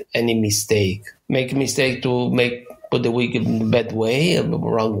make any mistake. Make mistake to put the wig in a bad way, a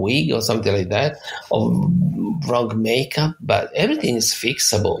wrong wig or something like that, or wrong makeup. But everything is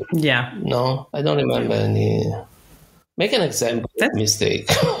fixable. Yeah. No, I don't remember any. Make an example of mistake.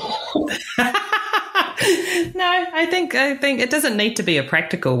 No, I think it doesn't need to be a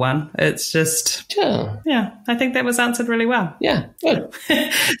practical one. It's just, I think that was answered really well. Yeah, good.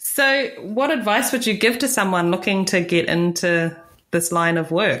 So what advice would you give to someone looking to get into this line of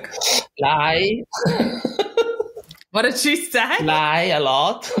work? Lie. What did you say? Lie a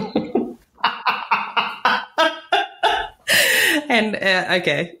lot. And,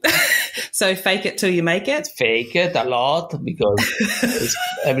 okay. So fake it till you make it? Fake it a lot because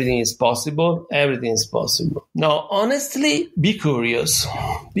everything is possible. Everything is possible. No, honestly, be curious.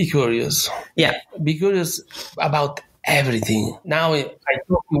 Be curious. Yeah. Be curious about everything. Now I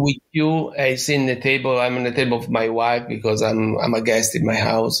talk with you. I sit in the table. I'm on the table of my wife because I'm a guest in my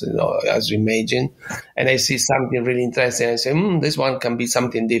house, as you imagine. And I see something really interesting. I say, this one can be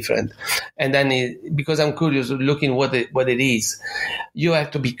something different. And then because I'm curious, looking what it is, you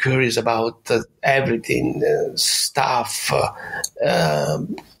have to be curious about everything, stuff,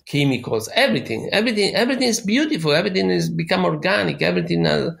 chemicals, everything is beautiful. Everything is become organic. Everything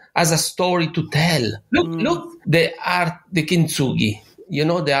has a story to tell. Look, the art, the kintsugi,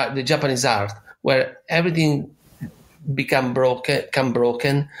 the Japanese art, where everything become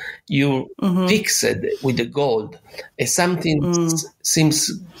broken. You fix it with the gold. If something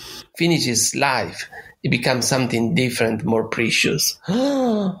seems finishes life, it becomes something different, more precious.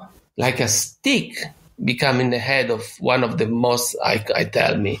 Like a stick become in the head of one of the most, I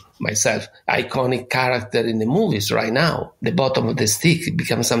tell me myself, iconic character in the movies right now. The bottom of the stick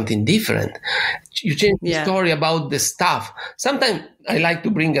becomes something different. You change the story about the stuff. Sometimes I like to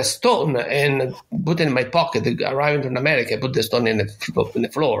bring a stone and put it in my pocket. Arriving in America, I put the stone in the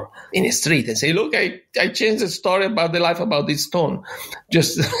floor, in the street, and say, look, I changed the story about the life about this stone.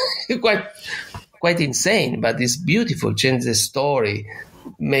 Just quite insane, but it's beautiful. Change the story.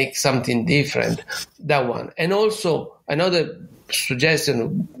 Make something different, that one. And also another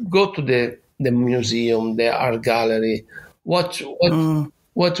suggestion, go to the museum, the art gallery, watch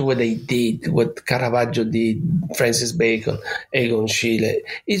what they did, what Caravaggio did, Francis Bacon, Egon Schiele.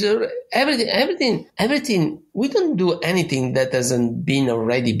 Is everything. We don't do anything that hasn't been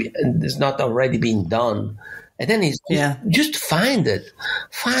is not already been done. And then it's just find it.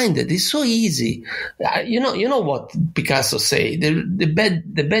 It's so easy. You know what Picasso say? The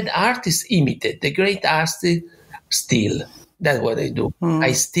bad artists imitate. The great artists steal. That's what I do.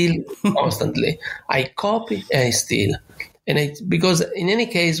 I steal constantly. I copy and I steal. And because in any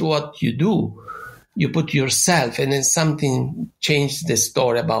case, what you do, you put yourself, and then something changes the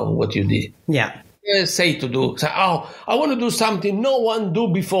story about what you did. Yeah. Say, I want to do something no one do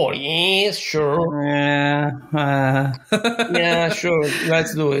before. Yes, sure. Yeah, sure.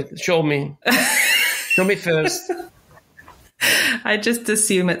 Let's do it. Show me. Show me first. I just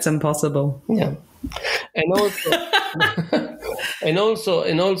assume it's impossible. Yeah. And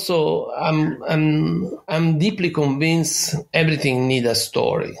also, I'm deeply convinced everything needs a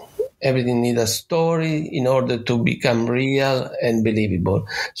story. Everything needs a story in order to become real and believable.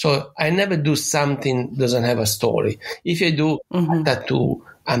 So I never do something doesn't have a story. If I do a tattoo,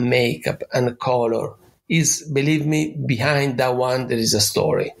 a makeup, and a color, believe me, behind that one there is a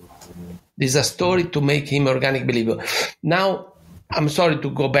story. There's a story to make him organic, believable. Now, I'm sorry to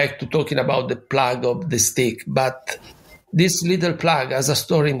go back to talking about the plug of the stick, but this little plug has a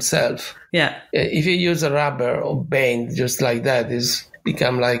story himself. Yeah. If you use a rubber or paint just like that, it's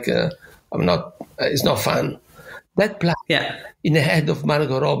become like it's not fun. That plug in the head of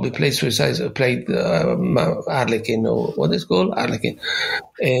Margot Robbie played Harlequin, or what is it called? Harlequin.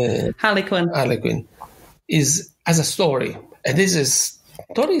 Harlequin has a story, and this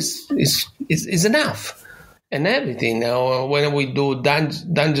story is enough. And everything. Now, when we do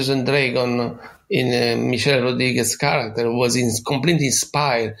Dungeons and Dragons, in Michelle Rodriguez's character was completely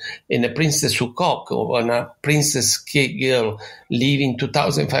inspired in a Princess Sukok, on a princess girl living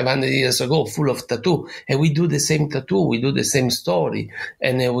 2,500 years ago, full of tattoo. And we do the same tattoo, we do the same story.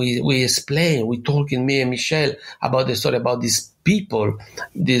 And we explain, we talk in me and Michelle about the story about these people,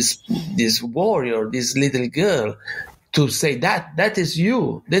 this warrior, this little girl, to say that is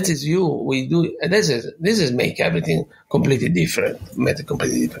you. We do. This is make everything completely different. Make it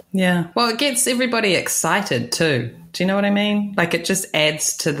completely different. Yeah. Well, it gets everybody excited too. Do you know what I mean? Like, it just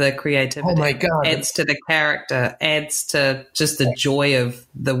adds to the creativity. Oh my God! Adds to the character. Adds to just the joy of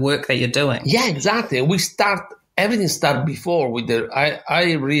the work that you're doing. Yeah, exactly. Everything start before with the.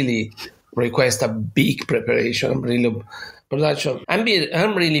 I really request a big preparation. Production. I'm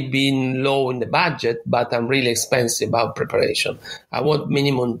really being low in the budget, but I'm really expensive about preparation. I want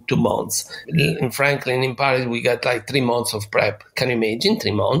minimum 2 months. In Franklin, in Paris, we got like 3 months of prep. Can you imagine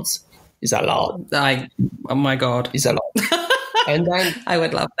 3 months? It's a lot. Oh my God. It's a lot. And then I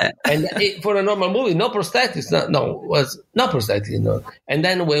would love that. And for a normal movie, no prosthetics. Was no prosthetics. No. And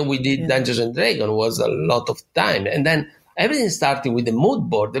then when we did Dungeons and Dragons, was a lot of time. And then everything started with the mood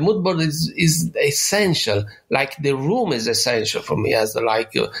board. The mood board is essential. Like the room is essential for me, as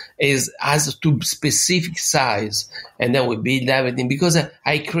to specific size. And then we build everything because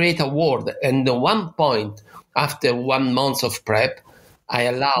I create a world. And at one point, after 1 month of prep, I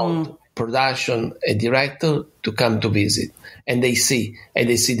allowed production, a director to come to visit. And they see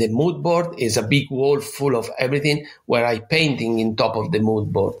the mood board is a big wall full of everything where I painting in top of the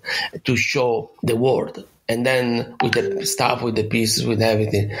mood board to show the world. And then with the stuff, with the pieces, with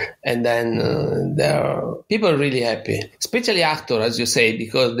everything. And then people are really happy, especially actors, as you say,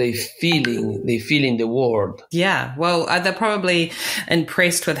 because they feeling the world. Yeah, well, they're probably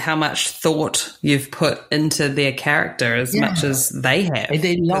impressed with how much thought you've put into their character as much as they have. And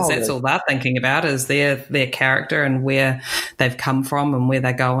they love because that's it. all they're thinking about is their character and where they've come from and where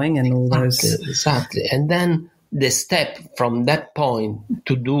they're going and all those. Exactly. And then the step from that point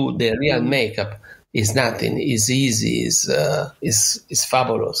to do the real makeup is nothing. It's easy. It's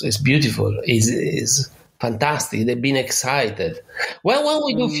fabulous. It's beautiful. It's fantastic. They've been excited. Well, when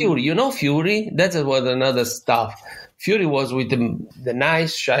we do Fury, Fury, that was another stuff. Fury was with the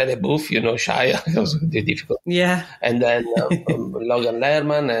nice Shia LaBeouf, Shia. It was really difficult. Yeah. And then Logan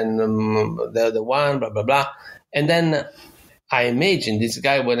Lerman and the other one, blah, blah, blah. And then I imagine this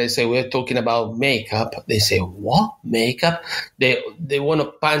guy, when I say we're talking about makeup, they say, what? Makeup? They want to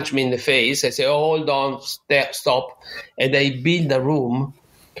punch me in the face. I say, hold on, stop. And they build a room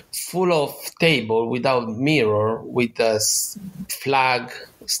full of table without mirror, with a flag,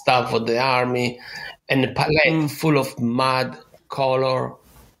 stuff for the army, and a palette full of mud, color,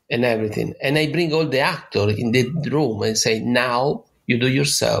 and everything. And I bring all the actors in the room and say, now you do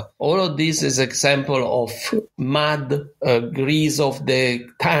yourself. All of this is example of mud, grease of the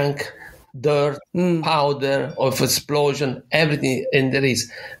tank, dirt, powder, of explosion, everything. And there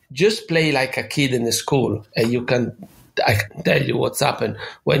is just play like a kid in the school, and I can tell you what's happened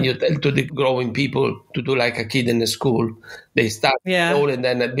when you tell to the growing people to do like a kid in the school. They start all, and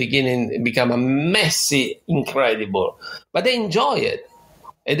then at the beginning it become a messy, incredible, but they enjoy it.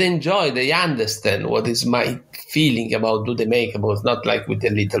 They understand what is my feeling about do the makeup. It's not like with a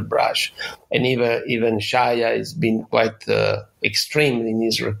little brush. And even Shia has been quite extreme in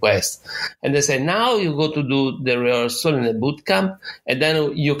his request. And they say, now you go to do the rehearsal in the boot camp, and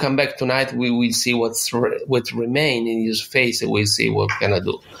then you come back tonight, we will see what remain in his face, and we'll see what can I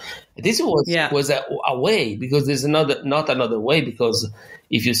do. This was a way, because there's not another way, because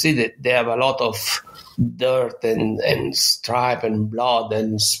if you see that they have a lot of dirt and stripe and blood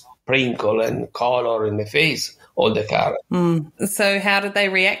and sprinkle and color in the face, all the characters. So how did they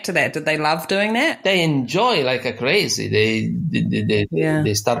react to that? Did they love doing that? They enjoy like a crazy.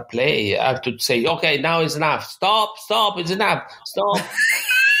 They start play. I have to say, okay, now it's enough. Stop, it's enough. Stop.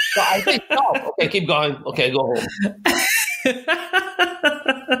 So I say stop. Okay, keep going. Okay, go home.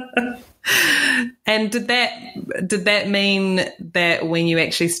 And did that mean that when you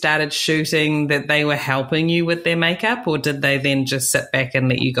actually started shooting that they were helping you with their makeup, or did they then just sit back and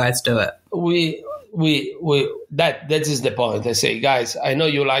let you guys do it? That is the point. I say, guys, I know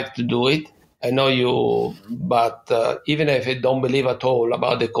you like to do it. I know you, but even if I don't believe at all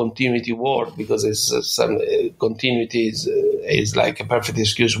about the continuity word, because it's some continuity is like a perfect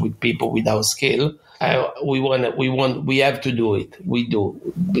excuse with people without skill. We have to do it. We do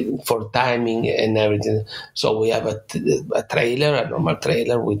for timing and everything. So we have a trailer, a normal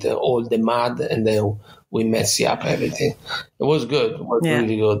trailer with all the mud, and then we mess up everything. It was good. It was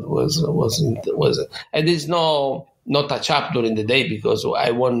really good. It was, and there's no touch up during the day, because I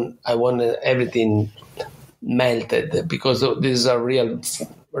want everything melted, because this is a real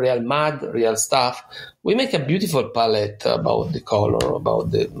mud, real stuff. We make a beautiful palette about the color, about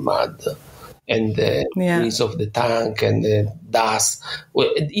the mud, and the grease of the tank and the dust.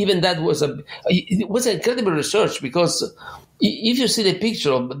 Even that was it was incredible research, because if you see the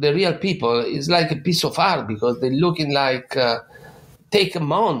picture of the real people, it's like a piece of art, because they're looking like take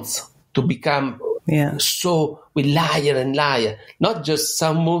months to become so with layer and layer, not just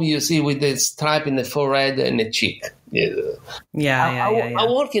some movie you see with the stripe in the forehead and the cheek. I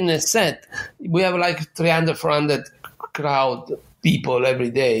work in a set. We have like 300, 400 crowd people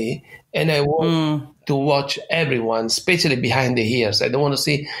every day, and I want to watch everyone, especially behind the ears. I don't want to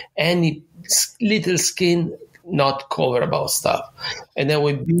see any little skin not cover about stuff. And then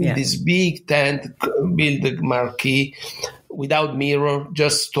we build this big tent, build the marquee without mirror,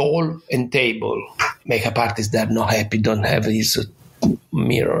 just stall and table. Makeup artists, they're not happy, don't have his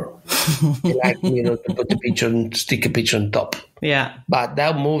mirror. They like mirror to put the picture and stick a picture on top. Yeah. But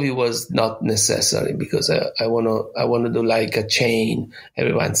that movie was not necessary, because I wanna do like a chain.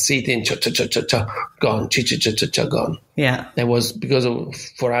 Everyone sitting, gone, gone. Yeah. It was because of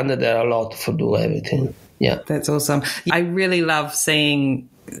 400. There are a lot for do everything. Yeah, that's awesome. I really love seeing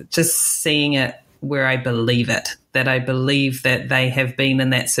it where I believe it. that I believe that they have been in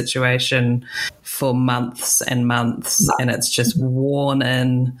that situation for months and months, and it's just worn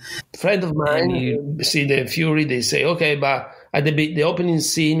in. Friend of mine see the Fury, they say, okay, but at the opening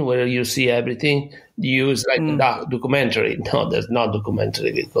scene where you see everything, you use like the documentary. No, there's not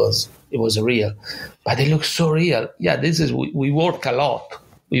documentary because it was real, but it looks so real. Yeah, we work a lot.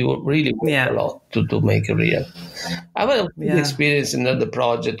 We really work a lot to make it real. I have a good experience in another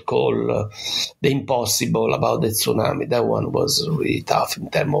project called The Impossible about the tsunami. That one was really tough in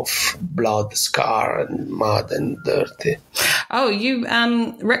terms of blood, scar, and mud and dirty. Oh, you,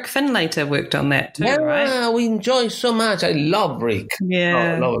 Rick Finlater worked on that too, right? Yeah, we enjoy so much. I love Rick.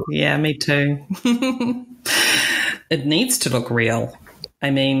 Yeah, love yeah, me too. It needs to look real. I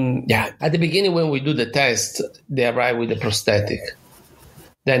mean... Yeah, at the beginning when we do the test, they arrive with a prosthetic.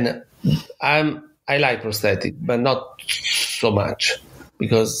 Then I like prosthetic, but not so much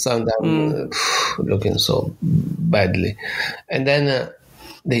because sometimes looking so badly. And then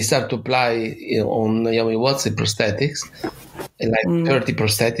they start to apply on Naomi Watts prosthetics, and like 30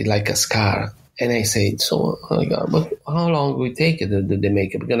 prosthetic, like a scar. And I say, so, oh my God, but how long will it take the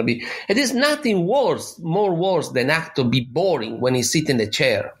makeup going to be? It is nothing more worse than actor be boring when he sit in the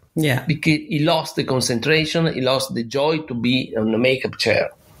chair. Yeah. Because he lost the concentration, he lost the joy to be on the makeup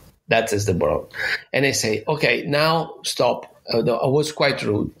chair. That is the problem. And I say, okay, now stop. I was quite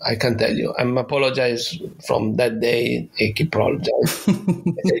rude, I can tell you. I'm apologize from that day. I keep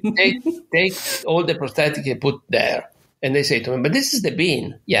apologizing. I say, take all the prosthetic and put there. And they say to me, but this is the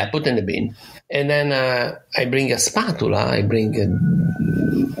bin. Yeah, put in the bin. And then I bring a spatula, I bring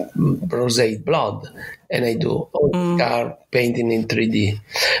rosé blood, and I do all the scar painting in 3D.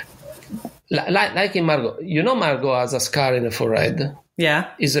 Like in Margot. You know Margot has a scar in the forehead? Yeah.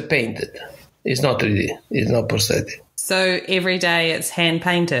 It's a painted. It's not 3D. It's not prosthetic. So every day it's hand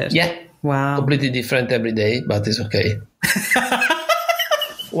painted? Yeah. Wow. Completely different every day, but it's okay.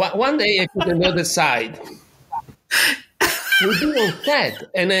 One day I put another side. We do on set,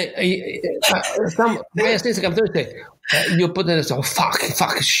 and my assistant comes to me and say, you put it, oh, fuck,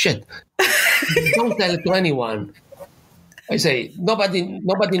 shit. Don't tell it to anyone. I say, nobody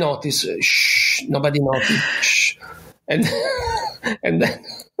notice. Shh, nobody notice. Shh. And then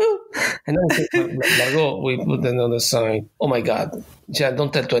I say, Margot, we put another sign. Oh my God, yeah,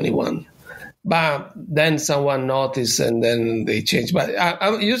 don't tell to anyone. But then someone noticed, and then they change. But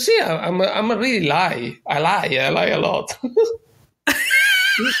you see, I'm a really lie. I lie a lot.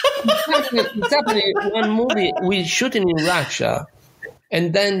 It's happening in one movie. We're shooting in Russia,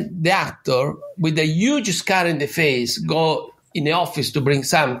 and then the actor with a huge scar in the face go in the office to bring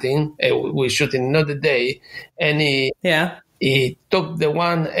something. We're shooting another day, and he took the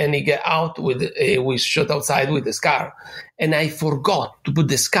one and he get out with. We shot outside with the scar, and I forgot to put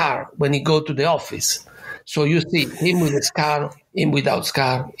the scar when he go to the office. So you see him with the scar, him without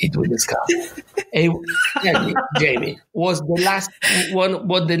scar, it with the scar. Jamie, was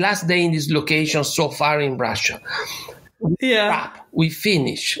the last day in this location so far in Russia. We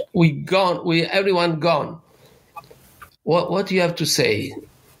finish. We gone. Everyone gone. What do you have to say?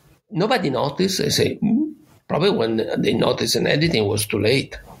 Nobody noticed. I say, probably when they noticed in editing was too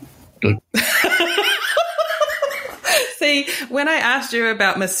late. See, when I asked you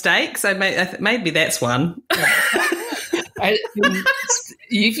about mistakes, maybe that's one.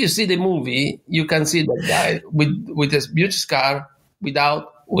 If you see the movie, you can see that guy with this huge scar,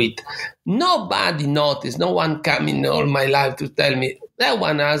 without, with. Nobody noticed. No one came in all my life to tell me that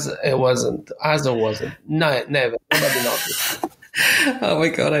one wasn't. No, never. Nobody noticed. Oh my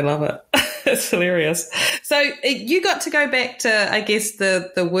God, I love it. It's hilarious. So you got to go back to, I guess,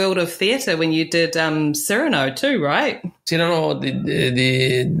 the world of theatre when you did Cyrano too, right? Cyrano,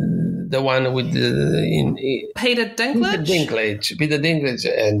 the one with Peter Dinklage? Peter Dinklage,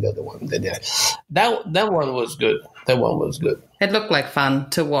 and the other one. That one was good. That one was good. It looked like fun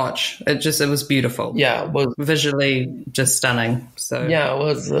to watch. It was beautiful. Yeah, it was visually just stunning. So yeah, I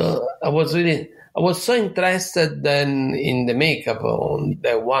was so interested then in the makeup on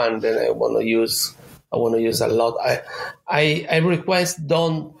that one that I want to use a lot. I request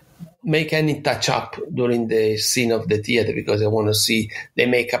don't make any touch up during the scene of the theater because I want to see the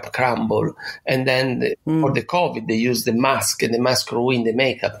makeup crumble. And then for the COVID, they use the mask, and the mask ruin the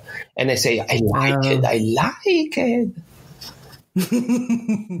makeup. And I say, I like it.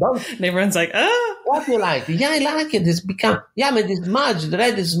 And everyone's like, what do you like? Yeah, I like it. It's become, but it's smudge. The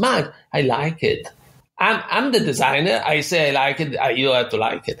red is smudge. I like it. I'm the designer. I say I like it. You have to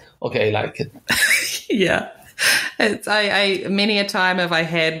like it. Okay, I like it. Yeah. I many a time have I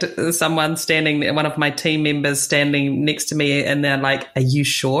had someone standing, one of my team members standing next to me, and they're like, "Are you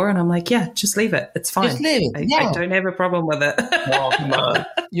sure?" And I'm like, "Yeah, just leave it. It's fine. Just leave it. I don't have a problem with it." Oh, come on.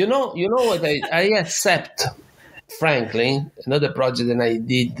 You know what I accept. Frankly, another project that I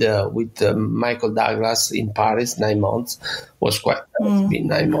did with Michael Douglas in Paris, 9 months, was quite. It's been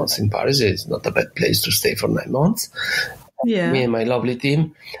 9 months in Paris. It's not a bad place to stay for 9 months. Yeah. Me and my lovely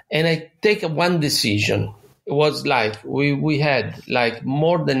team, and I take one decision. It was like we had like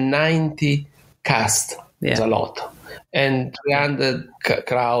more than 90 cast. It's a lot, and 300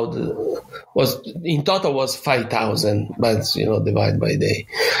 crowd was in total was 5,000, but divide by day.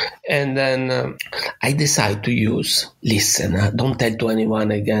 And then I decide to use. Listen, don't tell to anyone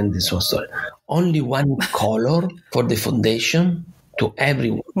again. This was story. Only one color for the foundation. To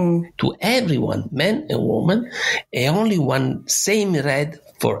everyone, man and woman, and only one same red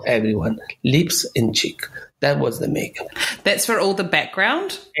for everyone, lips and cheek. That was the makeup. That's for all the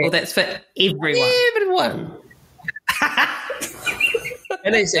background, or that's for everyone? Everyone.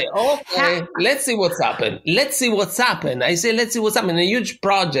 And I say, okay, let's see what's happened. I say, let's see what's happened. A huge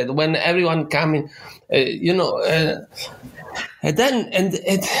project when everyone coming, and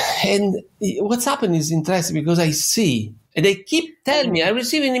what's happened is interesting because I see. And they keep telling me, I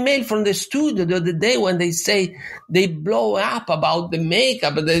received an email from the studio the other day when they say they blow up about the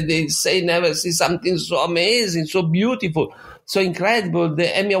makeup. They say never see something so amazing, so beautiful, so incredible.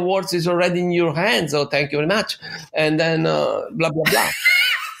 The Emmy Awards is already in your hands. Oh, thank you very much. And then blah, blah, blah.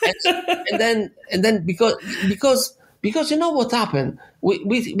 and then because you know what happened?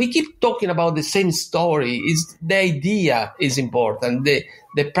 We keep talking about the same story. Is the idea is important.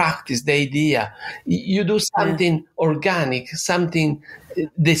 The practice, the idea. You do something organic, something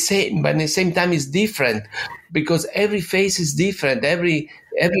the same, but at the same time is different because every face is different. Every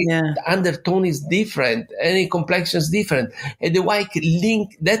undertone is different. Any complexion is different. And the white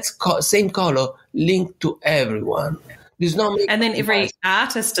link, same color linked to everyone. And then every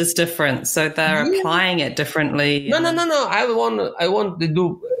artist is different, so they're applying it differently. No. I want to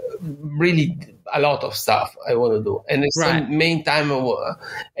do really a lot of stuff. I want to do, and the main time,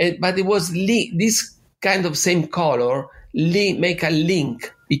 but it was this kind of same color. Make a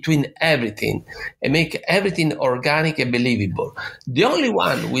link between everything and make everything organic and believable. The only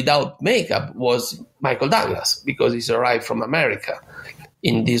one without makeup was Michael Douglas because he's arrived from America.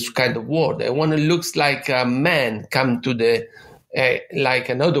 In this kind of world, and when it looks like a man come to the like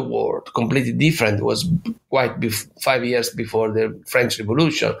another world, completely different. It was quite 5 years before the French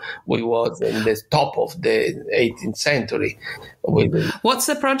Revolution. We was in the top of the 18th century. What's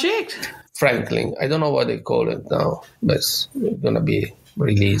the project? Franklin. I don't know what they call it now, but it's gonna be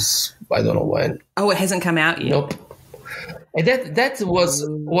released. I don't know when. Oh, it hasn't come out yet. Nope. And that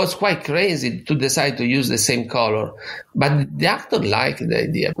was quite crazy to decide to use the same color, but the actor liked the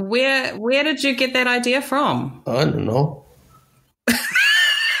idea. Where did you get that idea from? I don't know.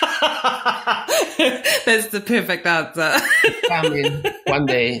 That's the perfect answer. Coming one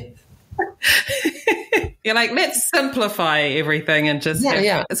day. You're like, let's simplify everything and just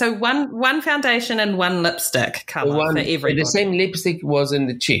So one foundation and one lipstick color for everybody. The same lipstick was in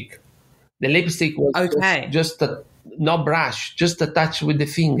the cheek. The lipstick was just no brush, just a touch with the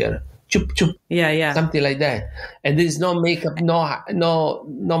finger. Chup, chup. Yeah. Something like that. And there's no makeup, no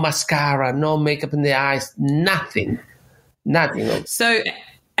mascara, no makeup in the eyes, nothing. So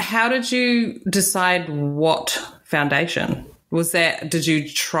how did you decide what foundation? Did you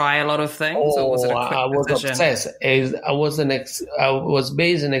try a lot of things, or was it a quick decision? Obsessed. I was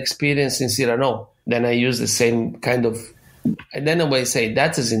based on experience in Cyrano. Then I used the same kind of, and then I would say,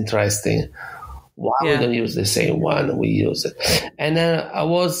 that is interesting. Why we don't use the same one? We use it. And I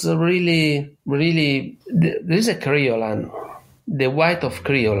was really, really, there is a Criolan. The white of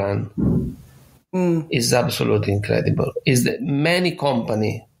Criolan is absolutely incredible. Many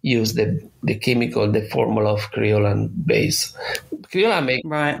companies use the chemical, the formula of Criolan base. Criolan make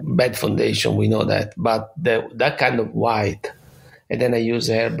bad foundation, we know that, but that kind of white. And then I use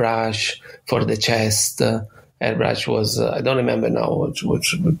airbrush for the chest. Airbrush was, I don't remember now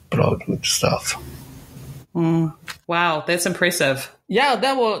which stuff. Wow, that's impressive. Yeah,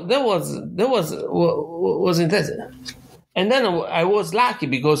 that was interesting. And then I was lucky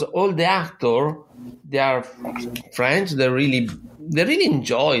because all the actors, they are French. They really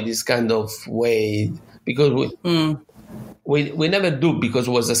enjoy this kind of way because we never do because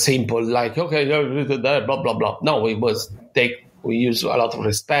it was a simple like blah blah blah. No, we use a lot of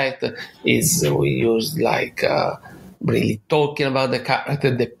respect. We use like really talking about the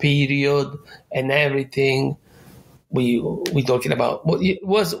character, the period, and everything. We talking about what it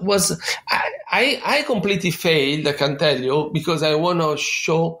was. I completely failed, I can tell you, because I want to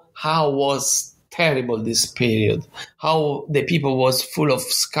show how was terrible this period, how the people was full of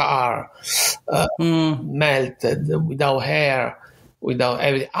scar, melted, without hair, without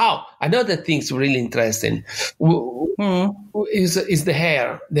everything. Oh, another thing's really interesting is the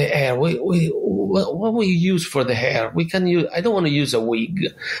hair. The hair. What we use for the hair? We can use. I don't want to use a wig.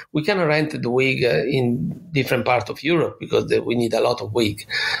 We can rent the wig in different parts of Europe because we need a lot of wig.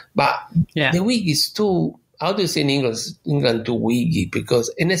 But the wig is too. How do you say in England too wiggy?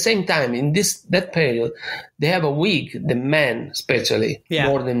 Because in the same time, in that period, they have a wig, the men especially,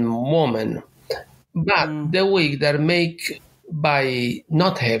 more than women. But the wig that make by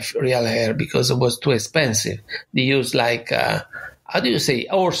not have real hair because it was too expensive. They use like, how do you say,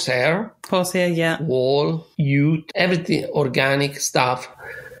 horsehair? Horsehair, yeah. Wool, ute, everything, organic stuff.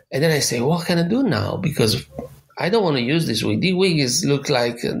 And then I say, what can I do now? Because I don't want to use this wig. The wig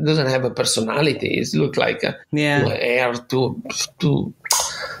doesn't have a personality. It looks like hair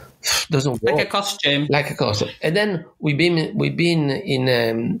doesn't work. Like a costume. Like a costume. And then we've been in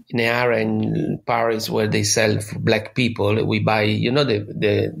an area in Paris where they sell for black people. We buy,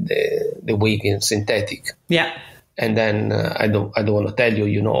 the wig in synthetic. Yeah. And then I don't want to tell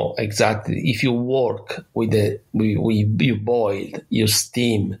you, exactly. If you work with you boil, you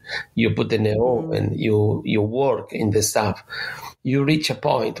steam, you put in the oven, you work in the stuff, you reach a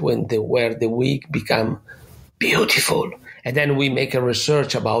point where the wig become beautiful. And then we make a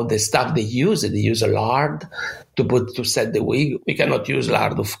research about the stuff they use. They use a lard to set the wig. We cannot use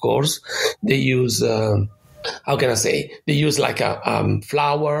lard, of course. They use, they use like a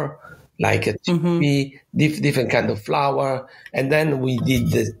flour, like a chickpea, different kind of flour. And then we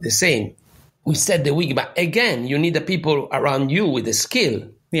did the same. We set the wig, but again, you need the people around you with the skill.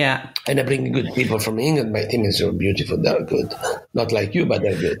 Yeah. And I bring good people from England. My team is so beautiful. They're good. Not like you, but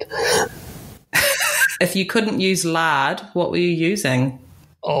they're good. If you couldn't use lard, what were you using?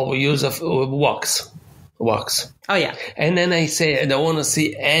 Oh, we use wax. Oh, yeah. And then I say, I don't want to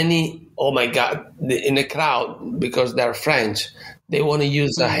see any, oh my God, in the crowd, because they're French, they want to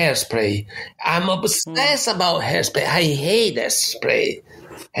use a hairspray. I'm obsessed about hairspray. I hate hairspray.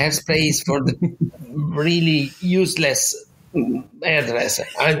 Hairspray is for the really useless hairdresser.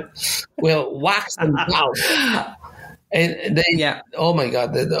 Wax them down. And they, oh my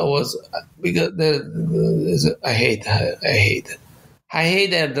God, that was because I hate it. I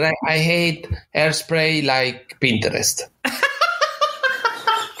hate hairspray like Pinterest.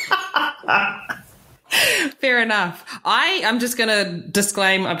 Fair enough. I'm just going to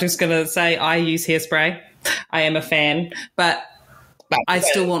disclaim. I'm just going to say I use hairspray. I am a fan, but I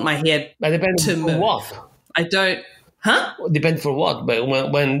still want my hair to move. What? I don't. Huh? Depends for what? But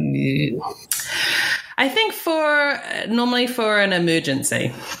when I think normally for an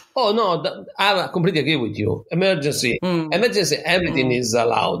emergency. Oh, no, I completely agree with you. Emergency, everything is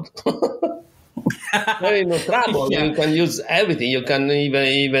allowed. There is no trouble. You can use everything. You can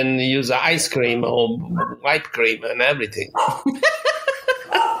even use ice cream or whipped cream and everything.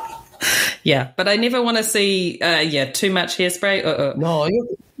 Yeah, but I never want to see, too much hairspray. No,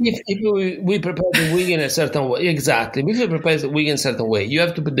 if we prepare the wig in a certain way, exactly. If you prepare the wig in a certain way, you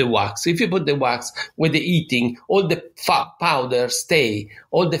have to put the wax. If you put the wax with the eating, all the powder stay,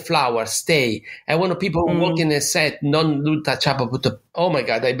 all the flour stay. And when people work in a set, don't do touch up. Oh my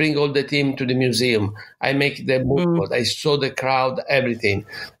God, I bring all the team to the museum. I make the movement. I show the crowd everything.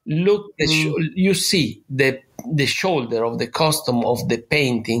 Look, you see the shoulder of the costume of the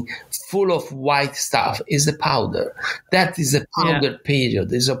painting full of white stuff is the powder. That is a powder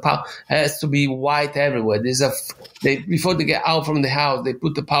period. Has to be white everywhere. Before they get out from the house, they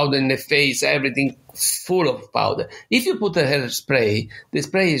put the powder in the face, everything full of powder. If you put a hairspray, the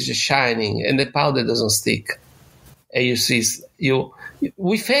spray is just shining and the powder doesn't stick. And you see,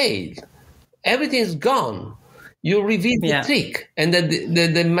 we failed. Everything is gone. You reveal the trick, and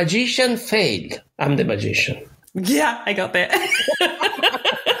the magician failed. I'm the magician. Yeah, I got that.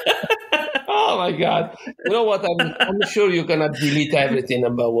 Oh my God! You know what? I'm sure you're gonna delete everything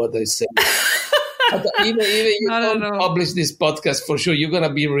about what I said. Even you don't publish this podcast, for sure, you're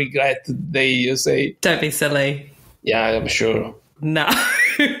gonna be regret the day you say. Don't be silly. Yeah, I'm sure. No.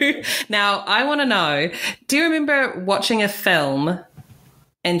 Now I want to know. Do you remember watching a film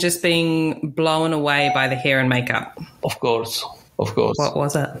and just being blown away by the hair and makeup? Of course. What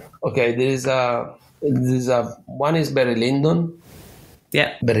was it? Okay, there's one is Barry Lyndon.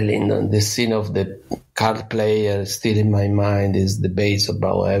 Yeah. Barry Lyndon, the scene of the card player still in my mind is the base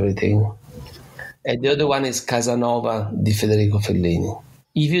about everything. And the other one is Casanova di Federico Fellini.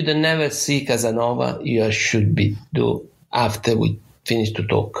 If you never see Casanova, you should do after we finish to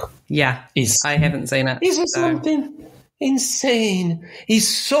talk. Yeah, I haven't seen it. It's something insane. It's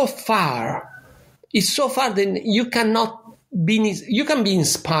so far. It's so far that you can be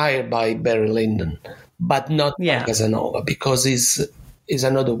inspired by Barry Lyndon, but not by Casanova, because it's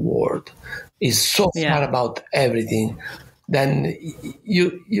another world. It's so far about everything. Then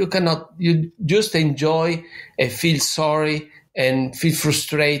you just enjoy and feel sorry and feel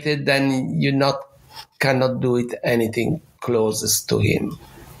frustrated. Then you cannot do it anything closest to him.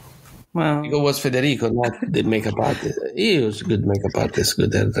 Wow. It was Federico, not the makeup artist. He was a good makeup artist,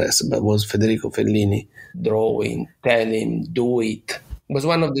 good hairdresser, but it was Federico Fellini drawing, tell him, do it. It was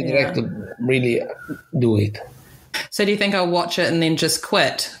one of the directors really do it. So do you think I'll watch it and then just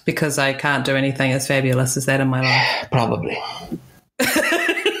quit because I can't do anything as fabulous as that in my life? Probably.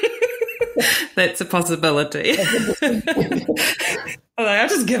 That's a possibility. I'll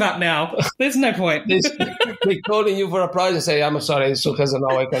just give up now. There's no point. They're calling you for a project and say, I'm sorry, it's because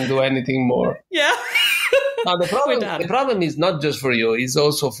now I can't do anything more. Yeah. Now, the problem is not just for you. It's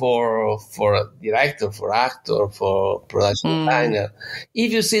also for a director, for actor, for production designer.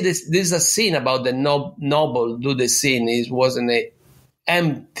 If you see there's a scene about the noble do the scene. It was an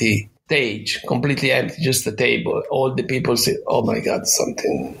empty stage, completely empty, just a table. All the people say, oh my God,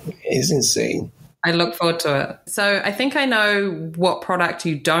 something is insane. I look forward to it. So I think I know what product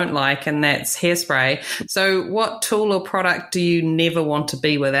you don't like, and that's hairspray. So what tool or product do you never want to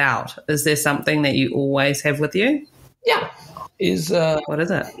be without? Is there something that you always have with you? Yeah. What is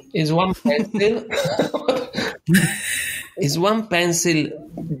it? Is one pencil. Is one pencil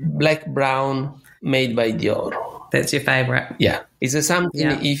black-brown made by Dior. That's your favorite? Yeah. It's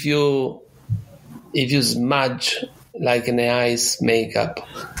something if you smudge like an ice makeup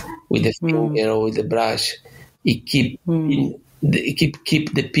with the finger or with the brush, it keep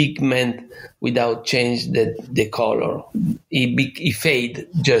the pigment without change the color. It fade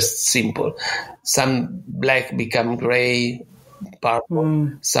just simple. Some black become gray,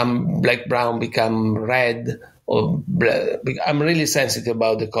 purple. Some black brown become red or black. I'm really sensitive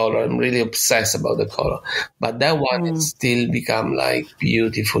about the color. I'm really obsessed about the color. But that one it still become like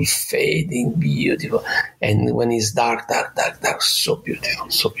beautiful, fading, beautiful. And when it's dark, so beautiful,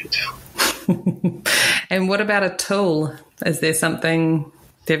 so beautiful. And what about a tool? Is there something?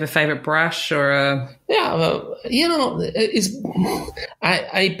 Do you have a favorite brush or a? Yeah, well, it's.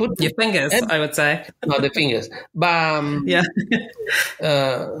 I put your fingers. I would say. No, the fingers. But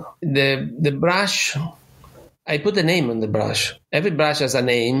the brush. I put a name on the brush. Every brush has a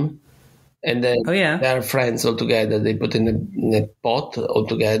name, and then they are friends all together. They put in a pot all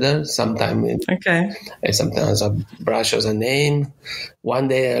together. Sometimes and sometimes a brush has a name. One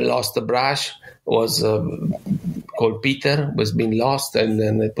day I lost a brush. Was called Peter. Was being lost, and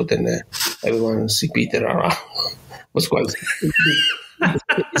then I put in everyone see Peter around. Was quite.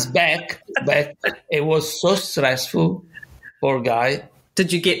 It's back. It was so stressful. Poor guy.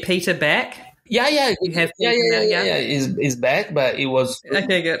 Did you get Peter back? Yeah. He's back, but it was good.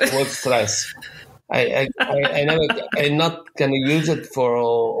 It was stress. I'm not gonna use it for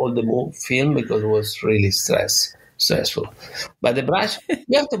all the film because it was really stressful. But the brush,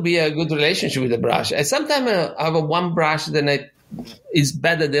 you have to be a good relationship with the brush. And sometimes I have one brush that is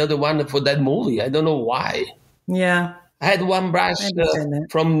better than the other one for that movie. I don't know why. Yeah. I had one brush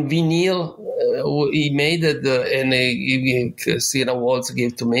from vinyl. He made it, and Christina Waltz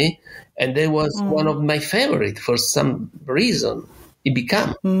gave to me. And that was one of my favorite for some reason.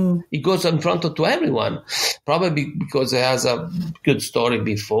 It goes in front to everyone, probably because it has a good story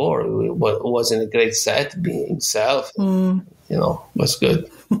before. It wasn't a great set himself. Was good.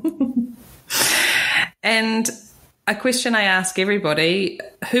 And a question I ask everybody: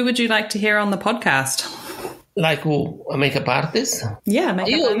 who would you like to hear on the podcast? Like who? A makeup artist? Yeah,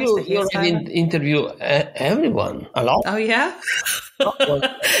 makeup artist. You already interview everyone a lot. Oh yeah.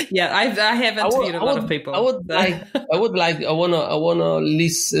 Yeah, I have interviewed a lot of people. I wanna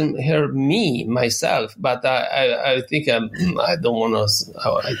listen her myself, but I think I don't wanna.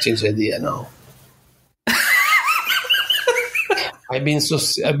 I changed the idea now. I've been so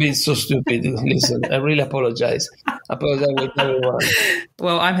stupid. Listen, I really apologize. With everyone.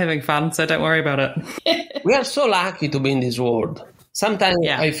 Well, I'm having fun, so don't worry about it. We are so lucky to be in this world. Sometimes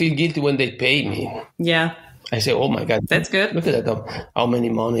I feel guilty when they pay me. Yeah. I say, oh my God, that's good. Look at that, how many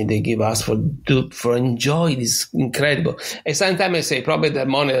money they give us for enjoy this incredible. And sometimes I say, probably the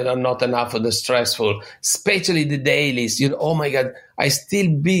money are not enough for the stressful, especially the dailies. Oh my God, I still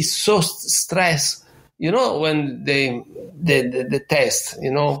be so stressed. When the test,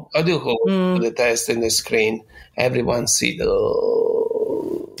 how do you call the test in the screen? Everyone see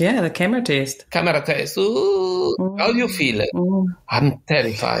Yeah, the camera test. Camera test. Ooh, how do you feel? I'm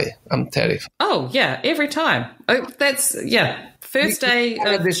terrified. Oh, yeah, every time. Oh, that's, first day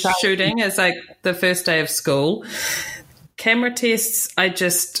of shooting is like the first day of school. Camera tests, I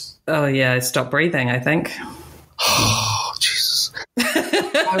stop breathing, I think. Oh, Jesus.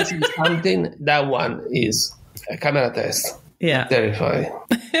 Something, that one is a camera test. Yeah. Terrifying.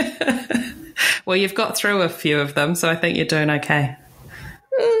 Well, you've got through a few of them, so I think you're doing okay.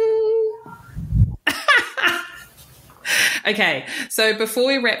 Okay, so before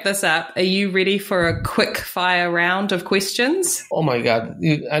we wrap this up, are you ready for a quick fire round of questions? Oh my God.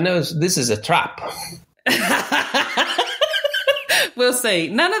 I know this is a trap. We'll see.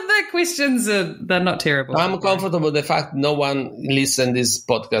 None of the questions they're not terrible. I'm comfortable with the fact no one listened this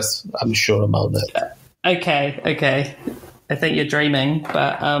podcast. I'm sure about that. Okay. I think you're dreaming,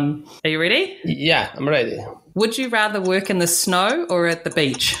 but are you ready? Yeah, I'm ready. Would you rather work in the snow or at the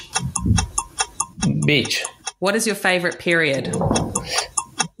beach? Beach. What is your favourite period?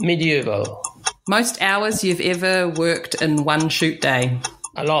 Medieval. Most hours you've ever worked in one shoot day?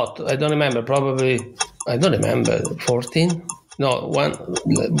 A lot. I don't remember. 14? No, one.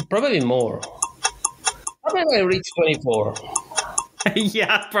 Probably more. Probably I reached 24.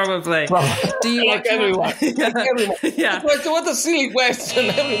 Yeah, probably. Do you like everyone? Yeah. What a silly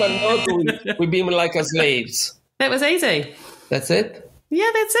question. Everyone knows we've been like as slaves. That was easy. That's it? Yeah,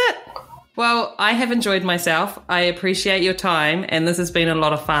 that's it. Well, I have enjoyed myself. I appreciate your time, and this has been a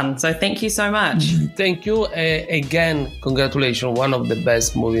lot of fun. So thank you so much. Thank you. Again, congratulations. One of the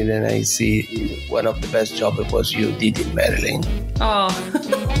best movies that I see. One of the best jobs was you did in Maryland. Oh,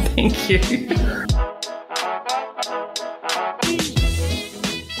 thank you.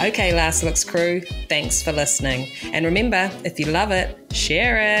 Okay, Last Looks crew, thanks for listening. And remember, if you love it,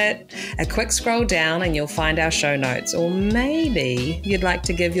 share it. A quick scroll down and you'll find our show notes. Or maybe you'd like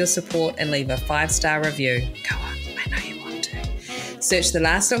to give your support and leave a 5-star review. Go on, I know you want to. Search the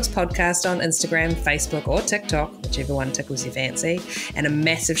Last Looks podcast on Instagram, Facebook, or TikTok, whichever one tickles your fancy. And a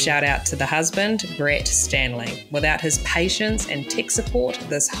massive shout out to the husband, Brett Stanley. Without his patience and tech support,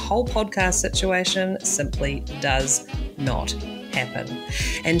 this whole podcast situation simply does not happen.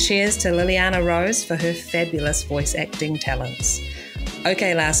 And cheers to Liliana Rose for her fabulous voice acting talents.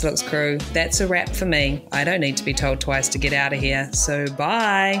 Okay, Last Looks crew, that's a wrap for me. I don't need to be told twice to get out of here, so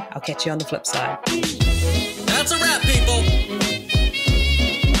bye. I'll catch you on the flip side. That's a wrap, people.